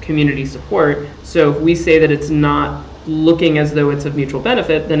request community support. So if we say that it's not looking as though it's of mutual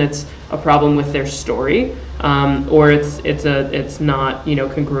benefit, then it's a problem with their story, or it's not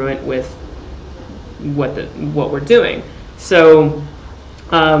congruent with what we're doing. So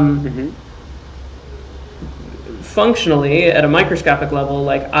functionally, at a microscopic level,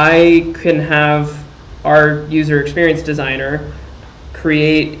 like I can have our user experience designer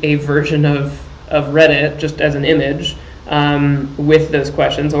create a version of Reddit just as an image, with those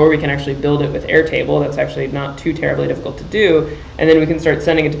questions, or we can actually build it with Airtable. That's actually not too terribly difficult to do, and then we can start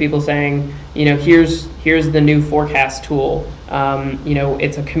sending it to people saying, here's the new forecast tool.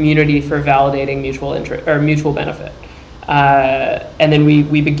 It's a community for validating mutual interest or mutual benefit, and then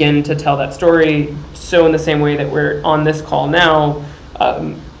we begin to tell that story. So in the same way that we're on this call now,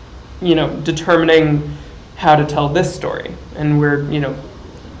 determining how to tell this story, and we're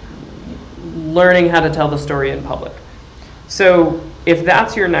learning how to tell the story in public. So if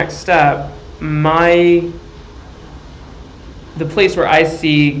that's your next step, the place where I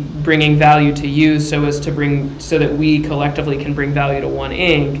see bringing value to you so that we collectively can bring value to One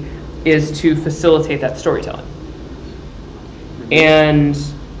Inc. is to facilitate that storytelling. And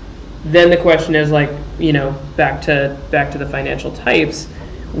then the question is like, back to the financial types,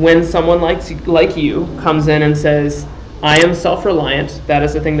 when someone like you comes in and says, I am self-reliant, that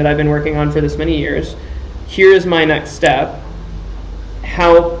is the thing that I've been working on for this many years, here is my next step.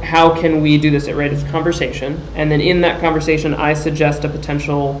 How can we do this? Right? It's a conversation, and then in that conversation, I suggest a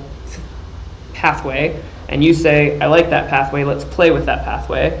potential pathway, and you say, I like that pathway. Let's play with that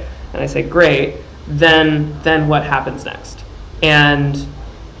pathway. And I say, great. Then what happens next? And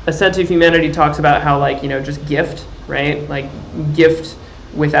A Sense of Humanity talks about how just gift, right? Like gift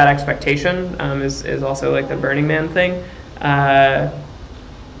without expectation is also like the Burning Man thing. I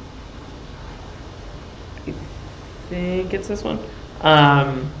think it's this one.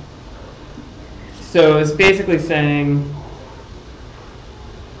 So it's basically saying,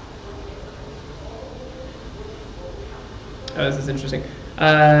 this is interesting.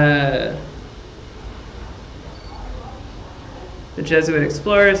 The Jesuit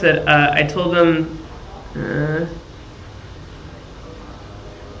explorers said, I told them,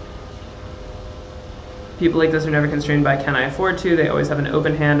 people like this are never constrained by can I afford to. They always have an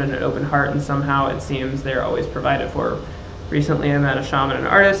open hand and an open heart, and somehow it seems they're always provided for. Recently I met a shaman and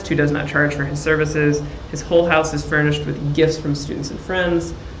artist who does not charge for his services. His whole house is furnished with gifts from students and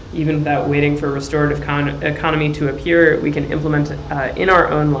friends. Even without waiting for a restorative economy to appear, we can implement in our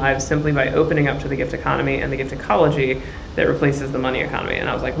own lives simply by opening up to the gift economy and the gift ecology that replaces the money economy. And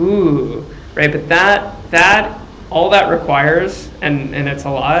I was like, ooh, right? But that all that requires, and it's a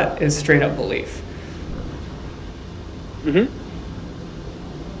lot, is straight up belief. Mm-hmm.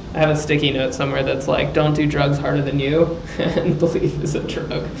 I have a sticky note somewhere that's like, don't do drugs harder than you, and belief is a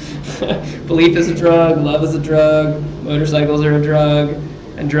drug. Belief is a drug, love is a drug, motorcycles are a drug,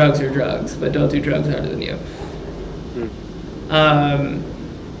 and drugs are drugs, but don't do drugs harder than you.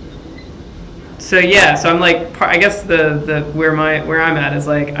 So I'm like, I guess the where I'm at is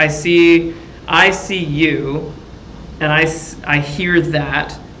like, I see you, and I hear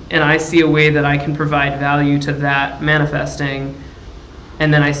that, and I see a way that I can provide value to that manifesting.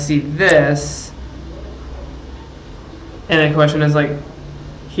 And then I see this, and the question is like,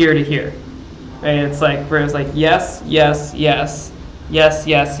 here to here, right? It's like where it's like yes, yes, yes, yes,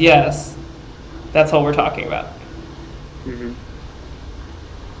 yes, yes. That's all we're talking about. Mm-hmm.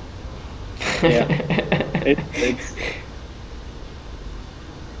 Yeah,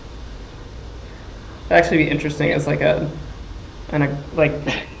 actually be interesting as like like,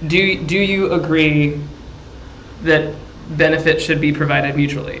 do you agree that benefits should be provided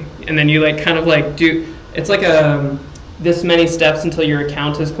mutually? And then you like kind of like it's like this many steps until your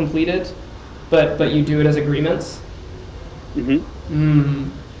account is completed, but you do it as agreements. Mm-hmm.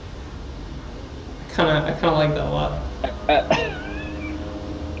 I kind of like that a lot.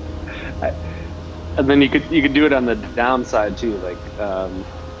 And then you could do it on the downside too, like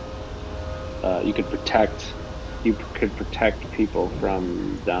you could protect people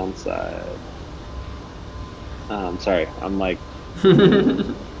from downside. Sorry, I'm like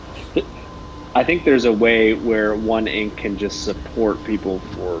I think there's a way where One Inc can just support people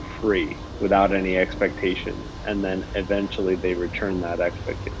for free without any expectation, and then eventually they return that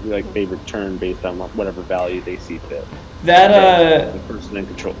expectation, like they return based on whatever value they see fit. That the person in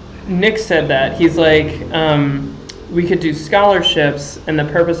control. Nick said that. He's like, we could do scholarships, and the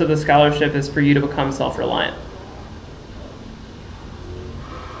purpose of the scholarship is for you to become self-reliant.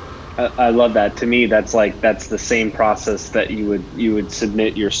 I love that. To me, that's the same process that you would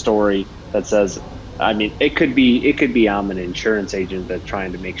submit your story that says, I mean, it could be I'm an insurance agent that's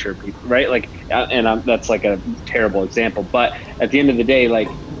trying to make sure people, right? Like, and that's like a terrible example, but at the end of the day, like,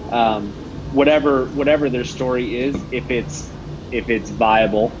 whatever their story is, if it's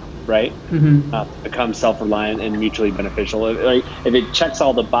viable, right? Mm-hmm. Become self-reliant and mutually beneficial. If it checks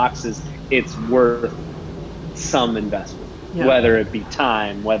all the boxes, it's worth some investment. Yeah. Whether it be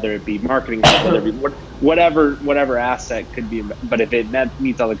time, whether it be marketing, whether it be whatever asset could be, but if it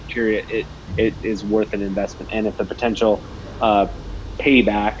meets all the criteria, it is worth an investment. And if the potential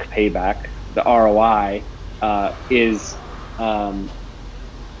payback, the ROI is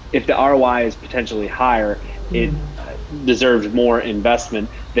if the ROI is potentially higher, it deserves more investment,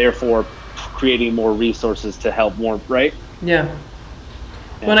 therefore creating more resources to help more, right? Yeah.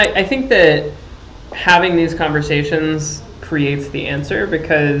 Well, I think that having these conversations creates the answer,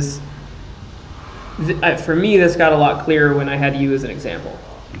 because for me this got a lot clearer when I had you as an example,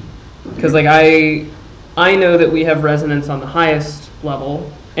 because like I know that we have resonance on the highest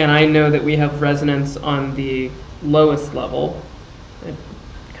level, and I know that we have resonance on the lowest level.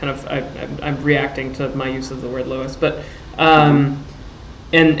 I'm reacting to my use of the word lowest, but and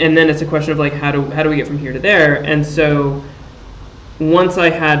then it's a question of like how do we get from here to there. And so once I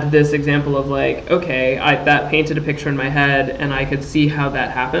had this example of like, okay, that painted a picture in my head, and I could see how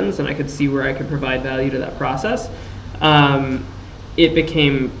that happens, and I could see where I could provide value to that process, it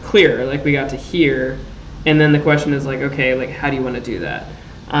became clear. Like, we got to here, and then the question is like, okay, like, how do you want to do that?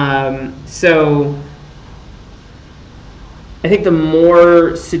 So I think the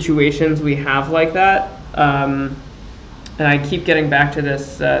more situations we have like that, and I keep getting back to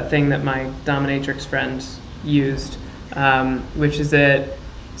this thing that my dominatrix friend used, which is that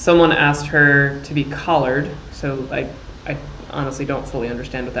someone asked her to be collared. So I honestly don't fully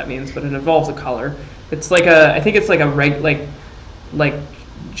understand what that means, but it involves a collar. It's like I think it's like like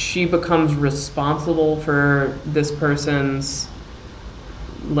she becomes responsible for this person's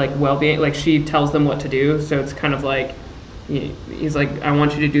like well-being. Like, she tells them what to do. So it's kind of like, he's like, I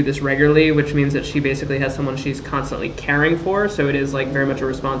want you to do this regularly, which means that she basically has someone she's constantly caring for. So it is like very much a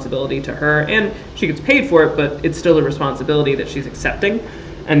responsibility to her, and she gets paid for it, but it's still a responsibility that she's accepting.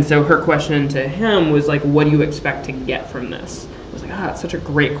 And so her question to him was like, what do you expect to get from this? I was like, it's such a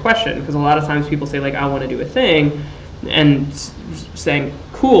great question, because a lot of times people say like, I want to do a thing, and saying,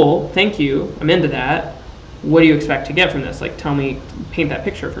 cool, thank you, I'm into that. What do you expect to get from this? Like, tell me, paint that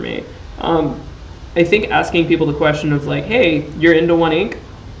picture for me. I think asking people the question of like, hey, you're into One Inc.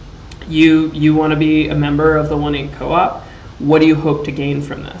 You want to be a member of the One Inc. co-op. What do you hope to gain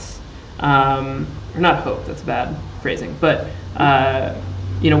from this? Or not hope, that's bad phrasing, but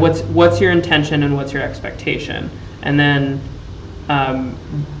what's your intention and what's your expectation? And then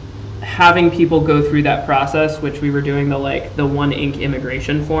having people go through that process, which we were doing the One Inc.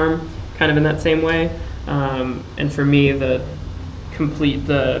 immigration form, kind of in that same way. And for me, the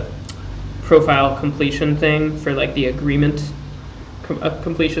profile completion thing for like the agreement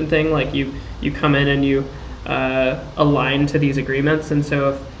completion thing, like you come in and you align to these agreements, and so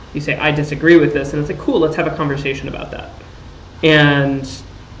if you say I disagree with this, and it's like, cool, let's have a conversation about that, and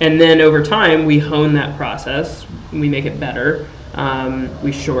then over time we hone that process, we make it better,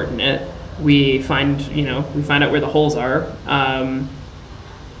 we shorten it, we find out where the holes are,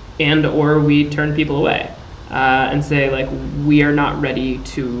 and or we turn people away and say like, we are not ready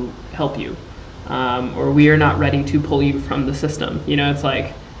to help you, or we are not ready to pull you from the system. It's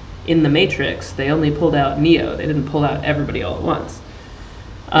like in the Matrix, they only pulled out Neo, they didn't pull out everybody all at once.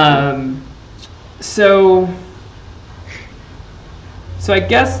 So I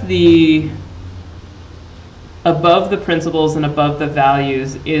guess the above the principles and above the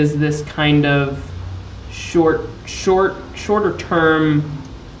values is this kind of shorter term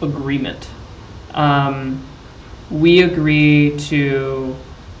agreement. We agree to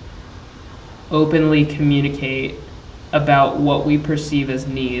openly communicate about what we perceive as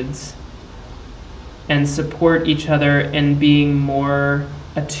needs and support each other in being more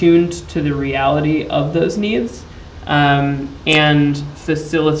attuned to the reality of those needs, and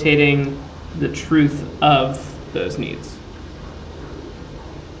facilitating the truth of those needs.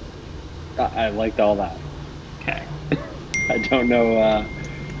 I liked all that. Okay. I don't know.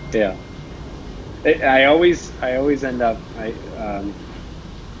 Yeah. I always end up.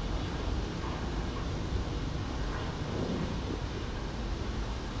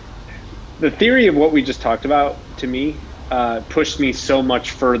 The theory of what we just talked about, to me, pushed me so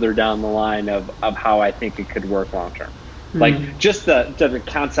much further down the line of how I think it could work long term. Like just the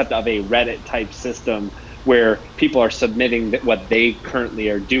concept of a Reddit type system where people are submitting what they currently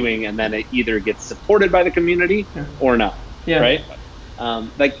are doing, and then it either gets supported by the community or not. Yeah. Right.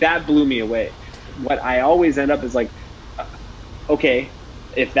 Like that blew me away. What I always end up is like, okay,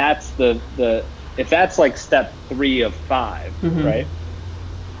 if that's if that's like step 3 of 5, right?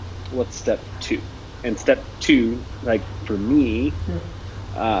 What's step 2? And step 2, like for me,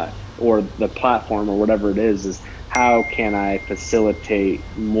 or the platform or whatever it is how can I facilitate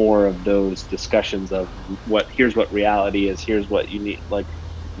more of those discussions of here's what reality is, here's what you need, like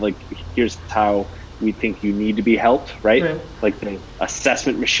here's how we think you need to be helped, right? Like the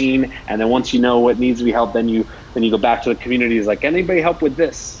assessment machine, and then once you know what needs to be helped, then you go back to the community. Is like, anybody help with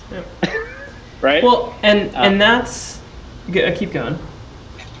this? Right? Well, and that's keep going.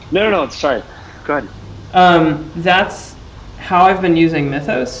 No, sorry. Go ahead. That's how I've been using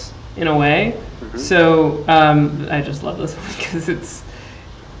Mythos in a way. So I just love this one because it's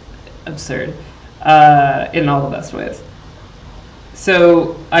absurd in all the best ways.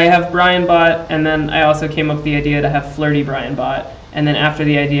 So I have Brian Bot, and then I also came up with the idea to have Flirty Brian Bot. And then after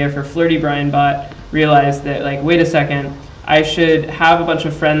the idea for Flirty Brian Bot, realized that, like, wait a second, I should have a bunch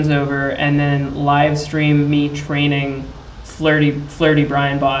of friends over and then live stream me training Flirty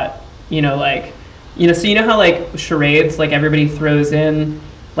Brian Bot. So you know how like charades, like everybody throws in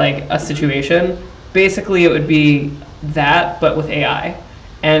like a situation. Basically, it would be that, but with AI.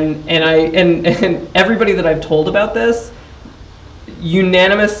 And everybody that I've told about this,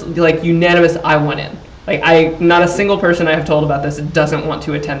 unanimous, I want in. Like, not a single person I have told about this doesn't want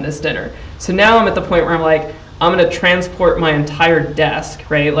to attend this dinner. So now I'm at the point where I'm like, I'm going to transport my entire desk,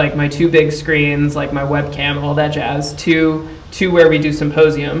 right? Like my 2 big screens, like my webcam, all that jazz, to where we do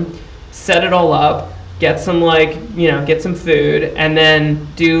symposium, set it all up, get some get some food, and then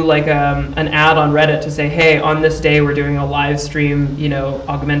do like an ad on Reddit to say, hey, on this day we're doing a live stream,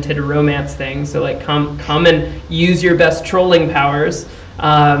 augmented romance thing. So like come and use your best trolling powers,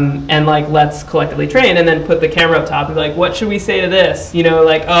 and like let's collectively train, and then put the camera up top and be like, what should we say to this?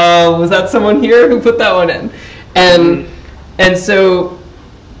 Like, oh, was that someone here who put that one in? And so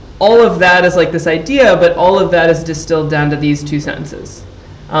all of that is like this idea, but all of that is distilled down to these 2 sentences.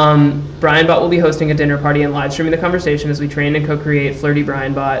 Brian Bot will be hosting a dinner party and live streaming the conversation as we train and co-create Flirty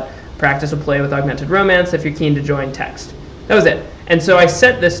Brian Bot. Practice a play with augmented romance. If you're keen to join, text. That was it. And so I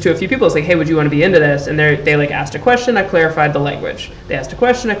sent this to a few people. It's like, hey, would you want to be into this? And they like asked a question. I clarified the language. They asked a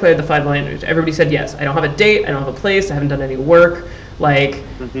question. I clarified the language. Everybody said yes. I don't have a date. I don't have a place. I haven't done any work. Like,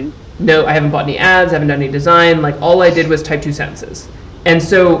 no, I haven't bought any ads. I haven't done any design. Like, all I did was type 2 sentences. And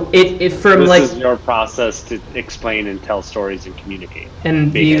so it from this is your process to explain and tell stories and communicate.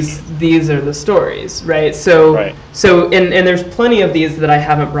 And these are the stories, right? So and there's plenty of these that I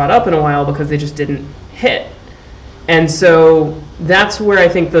haven't brought up in a while because they just didn't hit. And so that's where I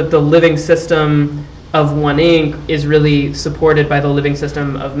think that the living system of One Inc. is really supported by the living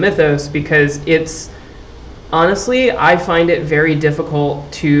system of Mythos, because it's honestly, I find it very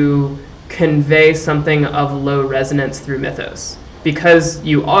difficult to convey something of low resonance through Mythos, because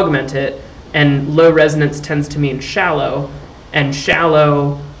you augment it, and low resonance tends to mean shallow, and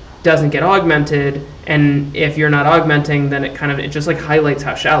shallow doesn't get augmented, and if you're not augmenting, then it just like highlights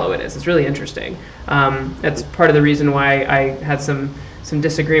how shallow it is. It's really interesting. That's part of the reason why I had some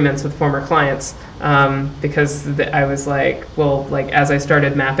disagreements with former clients, because I was like, well, like as I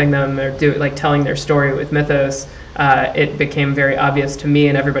started mapping them or telling their story with Mythos, it became very obvious to me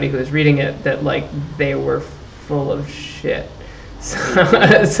and everybody who was reading it that like they were full of shit. So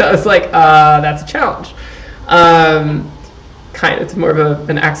I was like, that's a challenge. It's more of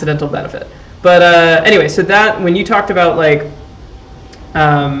an accidental benefit. But anyway, so that when you talked about like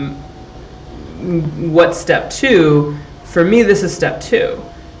what's step 2, for me this is step 2.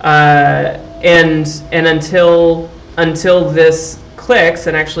 and until this clicks,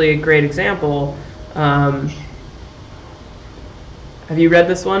 and actually a great example. Have you read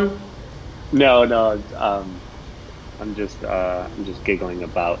this one? No. I'm just giggling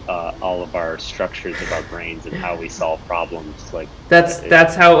about all of our structures of our brains and how we solve problems. Like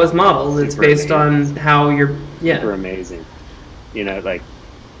that's how it was modeled. It's based amazing. on how you're Super amazing. You know, like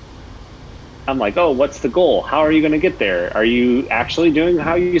I'm like, oh, what's the goal? How are you going to get there? Are you actually doing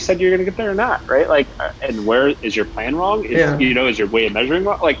how you said you're going to get there or not? Right? Like, and where is your plan wrong? Is your way of measuring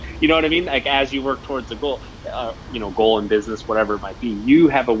wrong? Like, you know what I mean? Like, as you work towards the goal, goal in business, whatever it might be, you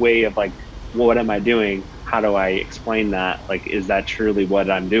have a way of like, well, what am I doing? How do I explain that? Like, is that truly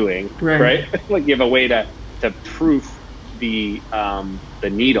what I'm doing? Right? Like, you have a way to proof the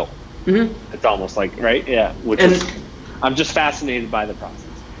needle. Mm-hmm. It's almost like, right? Yeah. I'm just fascinated by the process.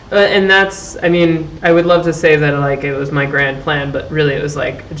 And that's, I mean, I would love to say that like it was my grand plan, but really it was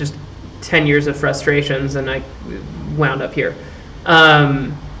like just 10 years of frustrations, and I wound up here.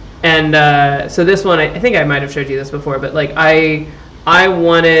 So this one, I think I might have showed you this before, but like I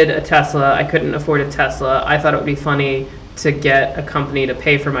wanted a Tesla. I couldn't afford a Tesla. I thought it would be funny to get a company to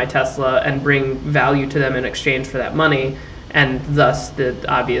pay for my Tesla and bring value to them in exchange for that money. And thus the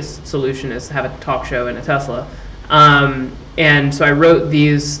obvious solution is to have a talk show and a Tesla. And so I wrote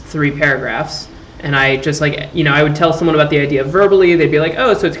these 3 paragraphs, and I just like, I would tell someone about the idea verbally. They'd be like,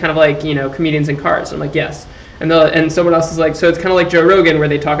 oh, so it's kind of like, comedians in cars. I'm like, yes. And someone else is like, so it's kind of like Joe Rogan where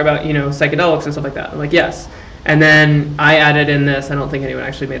they talk about, psychedelics and stuff like that. I'm like, yes. And then I added in this. I don't think anyone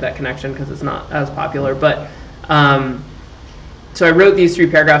actually made that connection because it's not as popular. But so I wrote these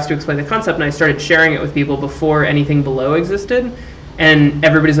 3 paragraphs to explain the concept, and I started sharing it with people before anything below existed. And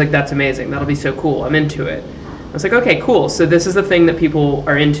everybody's like, that's amazing. That'll be so cool. I'm into it. I was like, okay, cool. So this is the thing that people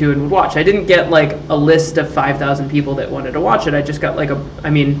are into and would watch. I didn't get like a list of 5,000 people that wanted to watch it. I just got like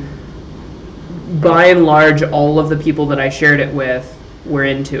by and large, all of the people that I shared it with were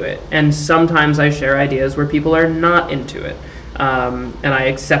into it. And sometimes I share ideas where people are not into it. And I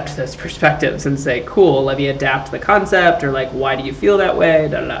accept those perspectives and say, cool, let me adapt the concept, or like, why do you feel that way?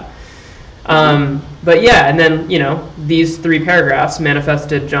 Da, da, da. But yeah, and then, these 3 paragraphs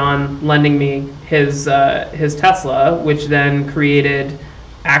manifested John lending me his Tesla, which then created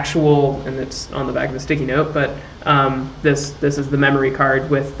actual, and it's on the back of the sticky note, but this is the memory card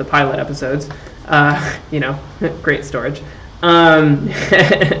with the pilot episodes, great storage. And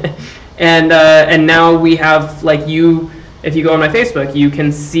now we have, like, if you go on my Facebook, you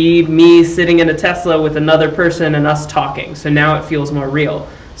can see me sitting in a Tesla with another person and us talking. So now it feels more real.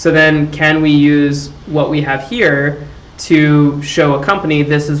 So then can we use what we have here to show a company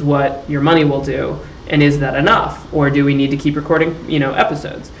this is what your money will do? And is that enough? Or do we need to keep recording,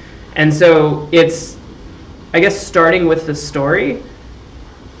 episodes? And so it's, I guess, starting with the story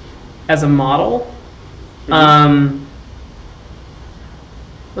as a model. Mm-hmm.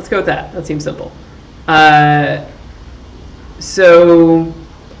 Let's go with that. That seems simple. So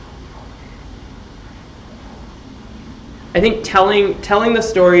I think telling the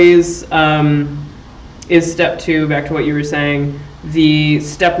stories is step 2, back to what you were saying. The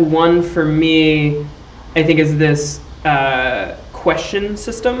step 1 for me, I think, is this question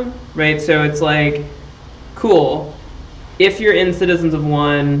system, right? So it's like, cool, if you're in Citizens of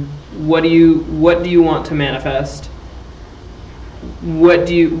One, what do you want to manifest? What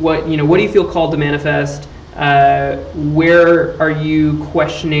do you feel called to manifest? Where are you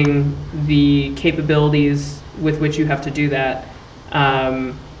questioning the capabilities with which you have to do that?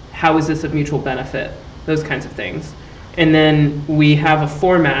 How is this of mutual benefit? Those kinds of things. And then we have a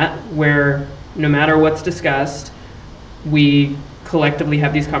format where no matter what's discussed, we collectively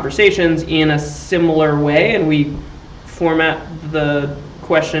have these conversations in a similar way, and we format the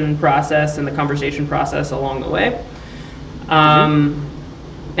question process and the conversation process along the way.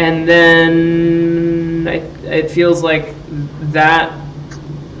 And then it feels like that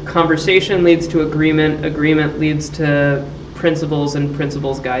conversation leads to agreement, agreement leads to principles, and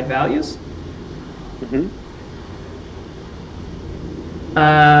principles guide values. Mm-hmm.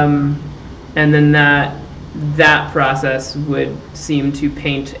 And then that process would seem to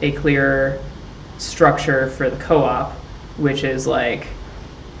paint a clearer structure for the co-op, which is like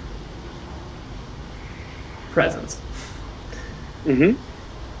presence. Mm-hmm.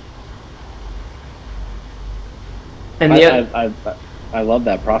 And I love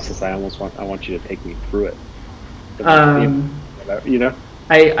that process. I want you to take me through it.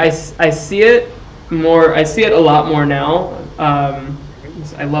 I see it more. I see it a lot more now.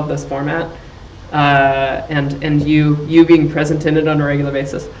 I love this format, and you being present in it on a regular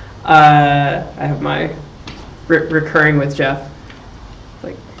basis. I have my recurring with Jeff.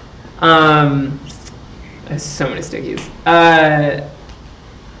 There's so many stickies.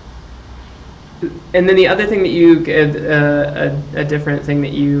 And then the other thing that you, a different thing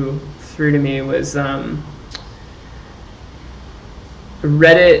that you threw to me was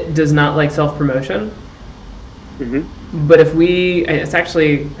Reddit does not like self-promotion. Mm-hmm. But if it's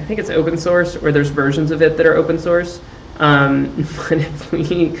actually, I think it's open source, or there's versions of it that are open source. But if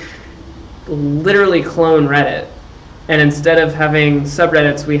we literally clone Reddit, and instead of having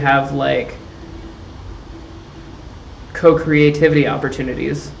subreddits, we have like co-creativity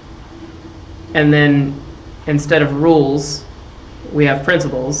opportunities. And then instead of rules, we have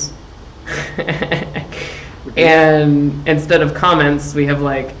principles. And instead of comments, we have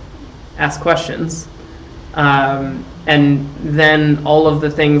like ask questions. And then all of the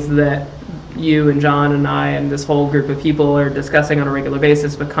things that you and John and I and this whole group of people are discussing on a regular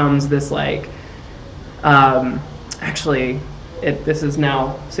basis becomes this like, this is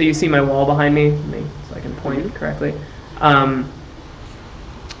now, so you see my wall behind me, so I can point correctly. I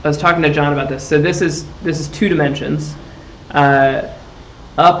was talking to John about this. So this is 2 dimensions. So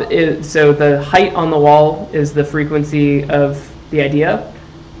the height on the wall is the frequency of the idea,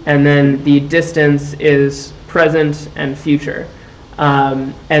 and then the distance is present and future.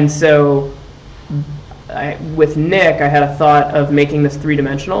 And so with Nick, I had a thought of making this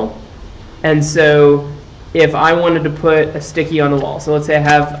 3-dimensional. And so if I wanted to put a sticky on the wall, so let's say I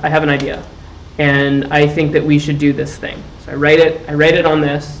have an idea, and I think that we should do this thing. So I write it on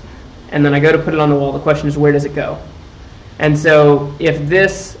this, and then I go to put it on the wall. The question is, where does it go? And so if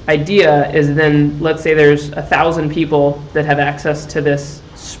this idea is then, let's say there's 1,000 people that have access to this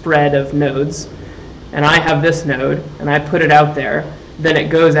spread of nodes, and I have this node, and I put it out there, then it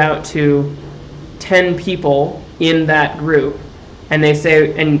goes out to 10 people in that group, and they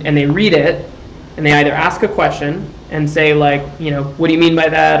say, and they read it, and they either ask a question and say like, what do you mean by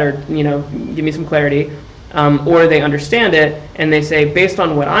that, or give me some clarity, or they understand it and they say, based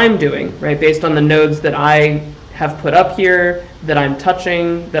on what I'm doing, right, based on the nodes that I have put up here, that I'm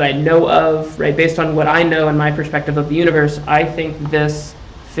touching, that I know of, right, based on what I know and my perspective of the universe, I think this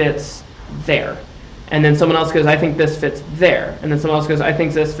fits there. And then someone else goes, I think this fits there. And then someone else goes, I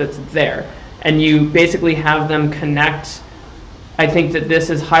think this fits there. And you basically have them connect. I think that this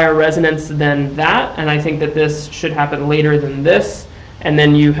is higher resonance than that, and I think that this should happen later than this. And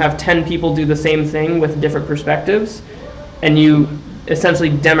then you have 10 people do the same thing with different perspectives, and you essentially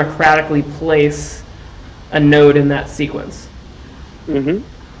democratically place a node in that sequence. Mm-hmm.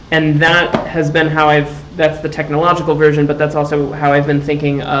 And that has been how that's the technological version, but that's also how I've been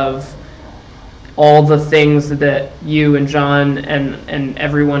thinking of all the things that you and John and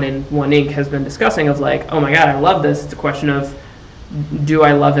everyone in One Inc. has been discussing of like, oh my God, I love this. It's a question of, do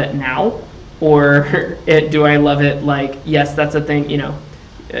I love it now? Or do I love it like, yes, that's a thing,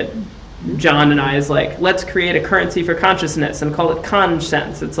 John and I is like, let's create a currency for consciousness and call it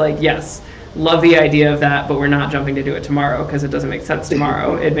conscience. It's like, yes, love the idea of that, but we're not jumping to do it tomorrow because it doesn't make sense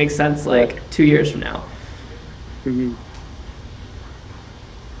tomorrow. It makes sense like 2 years from now. Mm-hmm.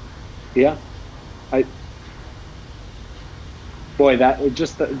 Yeah. That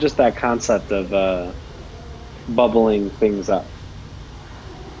just that concept of bubbling things up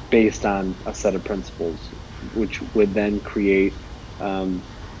based on a set of principles, which would then create would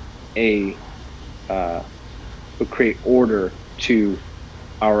create order to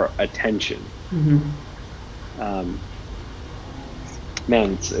our attention. Mm-hmm.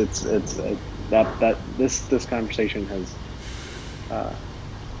 Man, it's that this conversation has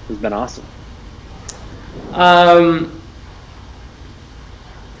been awesome.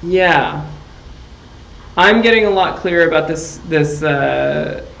 Yeah, I'm getting a lot clearer about this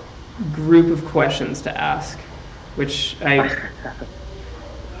group of questions to ask, which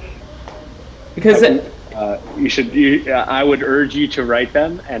because you should. I would urge you to write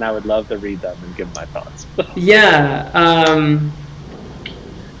them, and I would love to read them and give my thoughts. Yeah.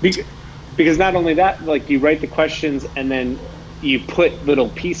 Because not only that, like you write the questions and then you put little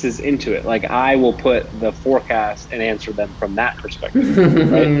pieces into it. Like I will put the forecast and answer them from that perspective,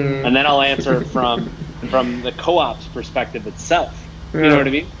 right? And then I'll answer from the co-op's perspective itself. You know what I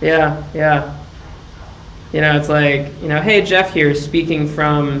mean? Yeah, yeah. It's like, hey, Jeff here speaking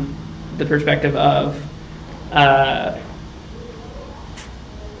from the perspective of,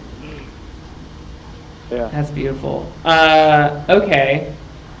 Yeah. That's beautiful. Okay.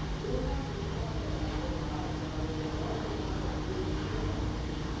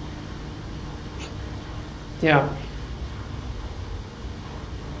 Yeah.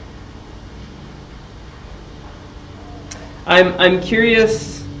 I'm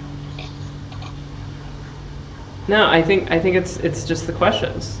curious. No, I think it's just the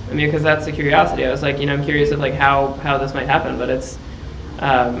questions. I mean, because that's the curiosity. I was like, I'm curious of like how this might happen, but it's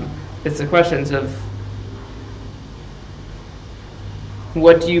the questions of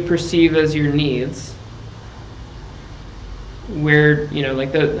what do you perceive as your needs? Where,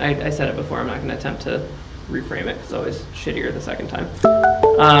 like I said it before, I'm not going to attempt to reframe it because it's always shittier the second time.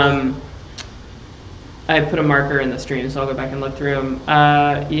 I put a marker in the stream, so I'll go back and look through them.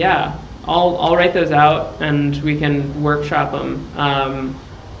 Yeah, I'll write those out and we can workshop them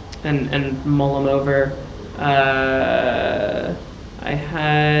and mull them over.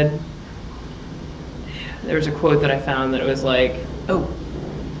 There was a quote that I found that it was like, oh,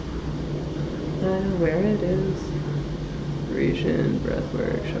 I know where it is. Duration, breath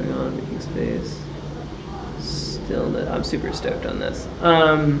work, showing on, making space. Stillness. I'm super stoked on this.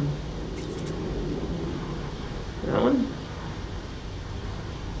 That one?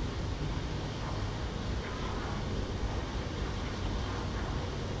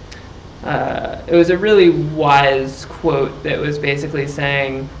 It was a really wise quote that was basically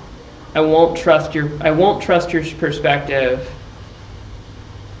saying, I won't trust your perspective.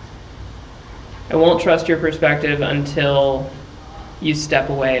 I won't trust your perspective until you step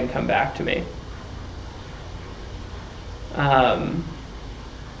away and come back to me.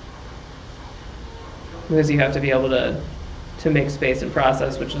 Because you have to be able to make space and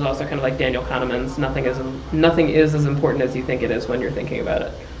process, which is also kind of like Daniel Kahneman's nothing is as important as you think it is when you're thinking about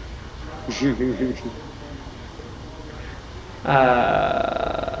it. Yeah.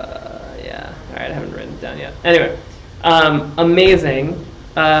 All right, I haven't written it down yet. Anyway, amazing.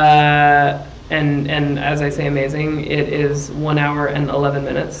 And as I say amazing, it is 1 hour and 11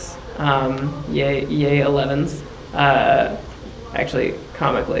 minutes. Yay 11s. Actually,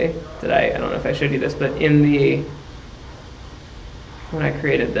 comically, I don't know if I showed you this, but when I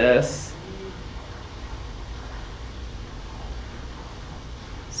created this,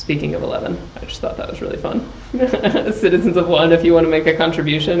 speaking of 11, I just thought that was really fun. Citizens of 1, if you want to make a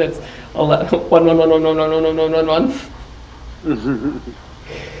contribution, it's 11, 1, 1, 1, 1, 1, 1, 1, 1, 1,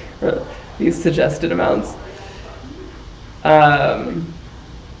 1. These suggested amounts. Anyway.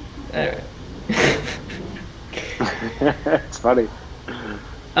 It's funny.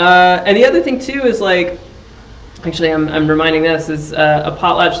 And the other thing too is like, actually, I'm reminding this is a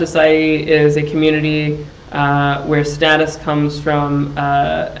Potlatch Society is a community where status comes from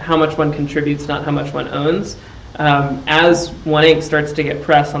how much one contributes, not how much one owns. As One Inc. starts to get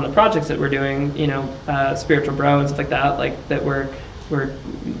press on the projects that we're doing, Spiritual Bro and stuff like that we're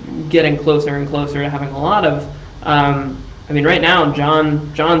getting closer and closer to having a lot of. I mean, right now,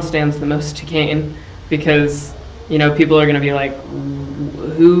 John stands the most to gain because people are going to be like,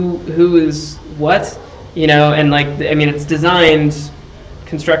 who is what, and like, I mean, it's designed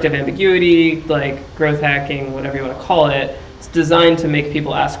constructive ambiguity, like growth hacking, whatever you want to call it. It's designed to make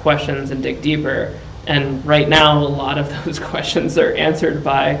people ask questions and dig deeper. And right now, a lot of those questions are answered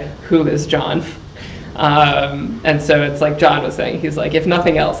by who is John. And so it's like John was saying, he's like, if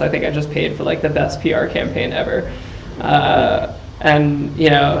nothing else, I think I just paid for like the best PR campaign ever. And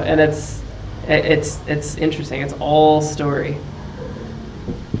it's interesting. It's all story.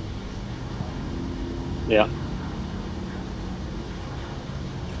 Yeah.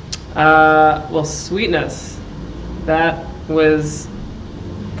 Well, sweetness. That was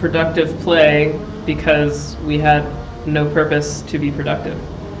productive play because we had no purpose to be productive.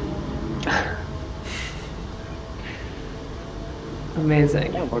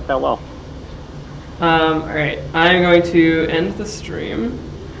 Amazing. Yeah, it worked out well. All right, I'm going to end the stream.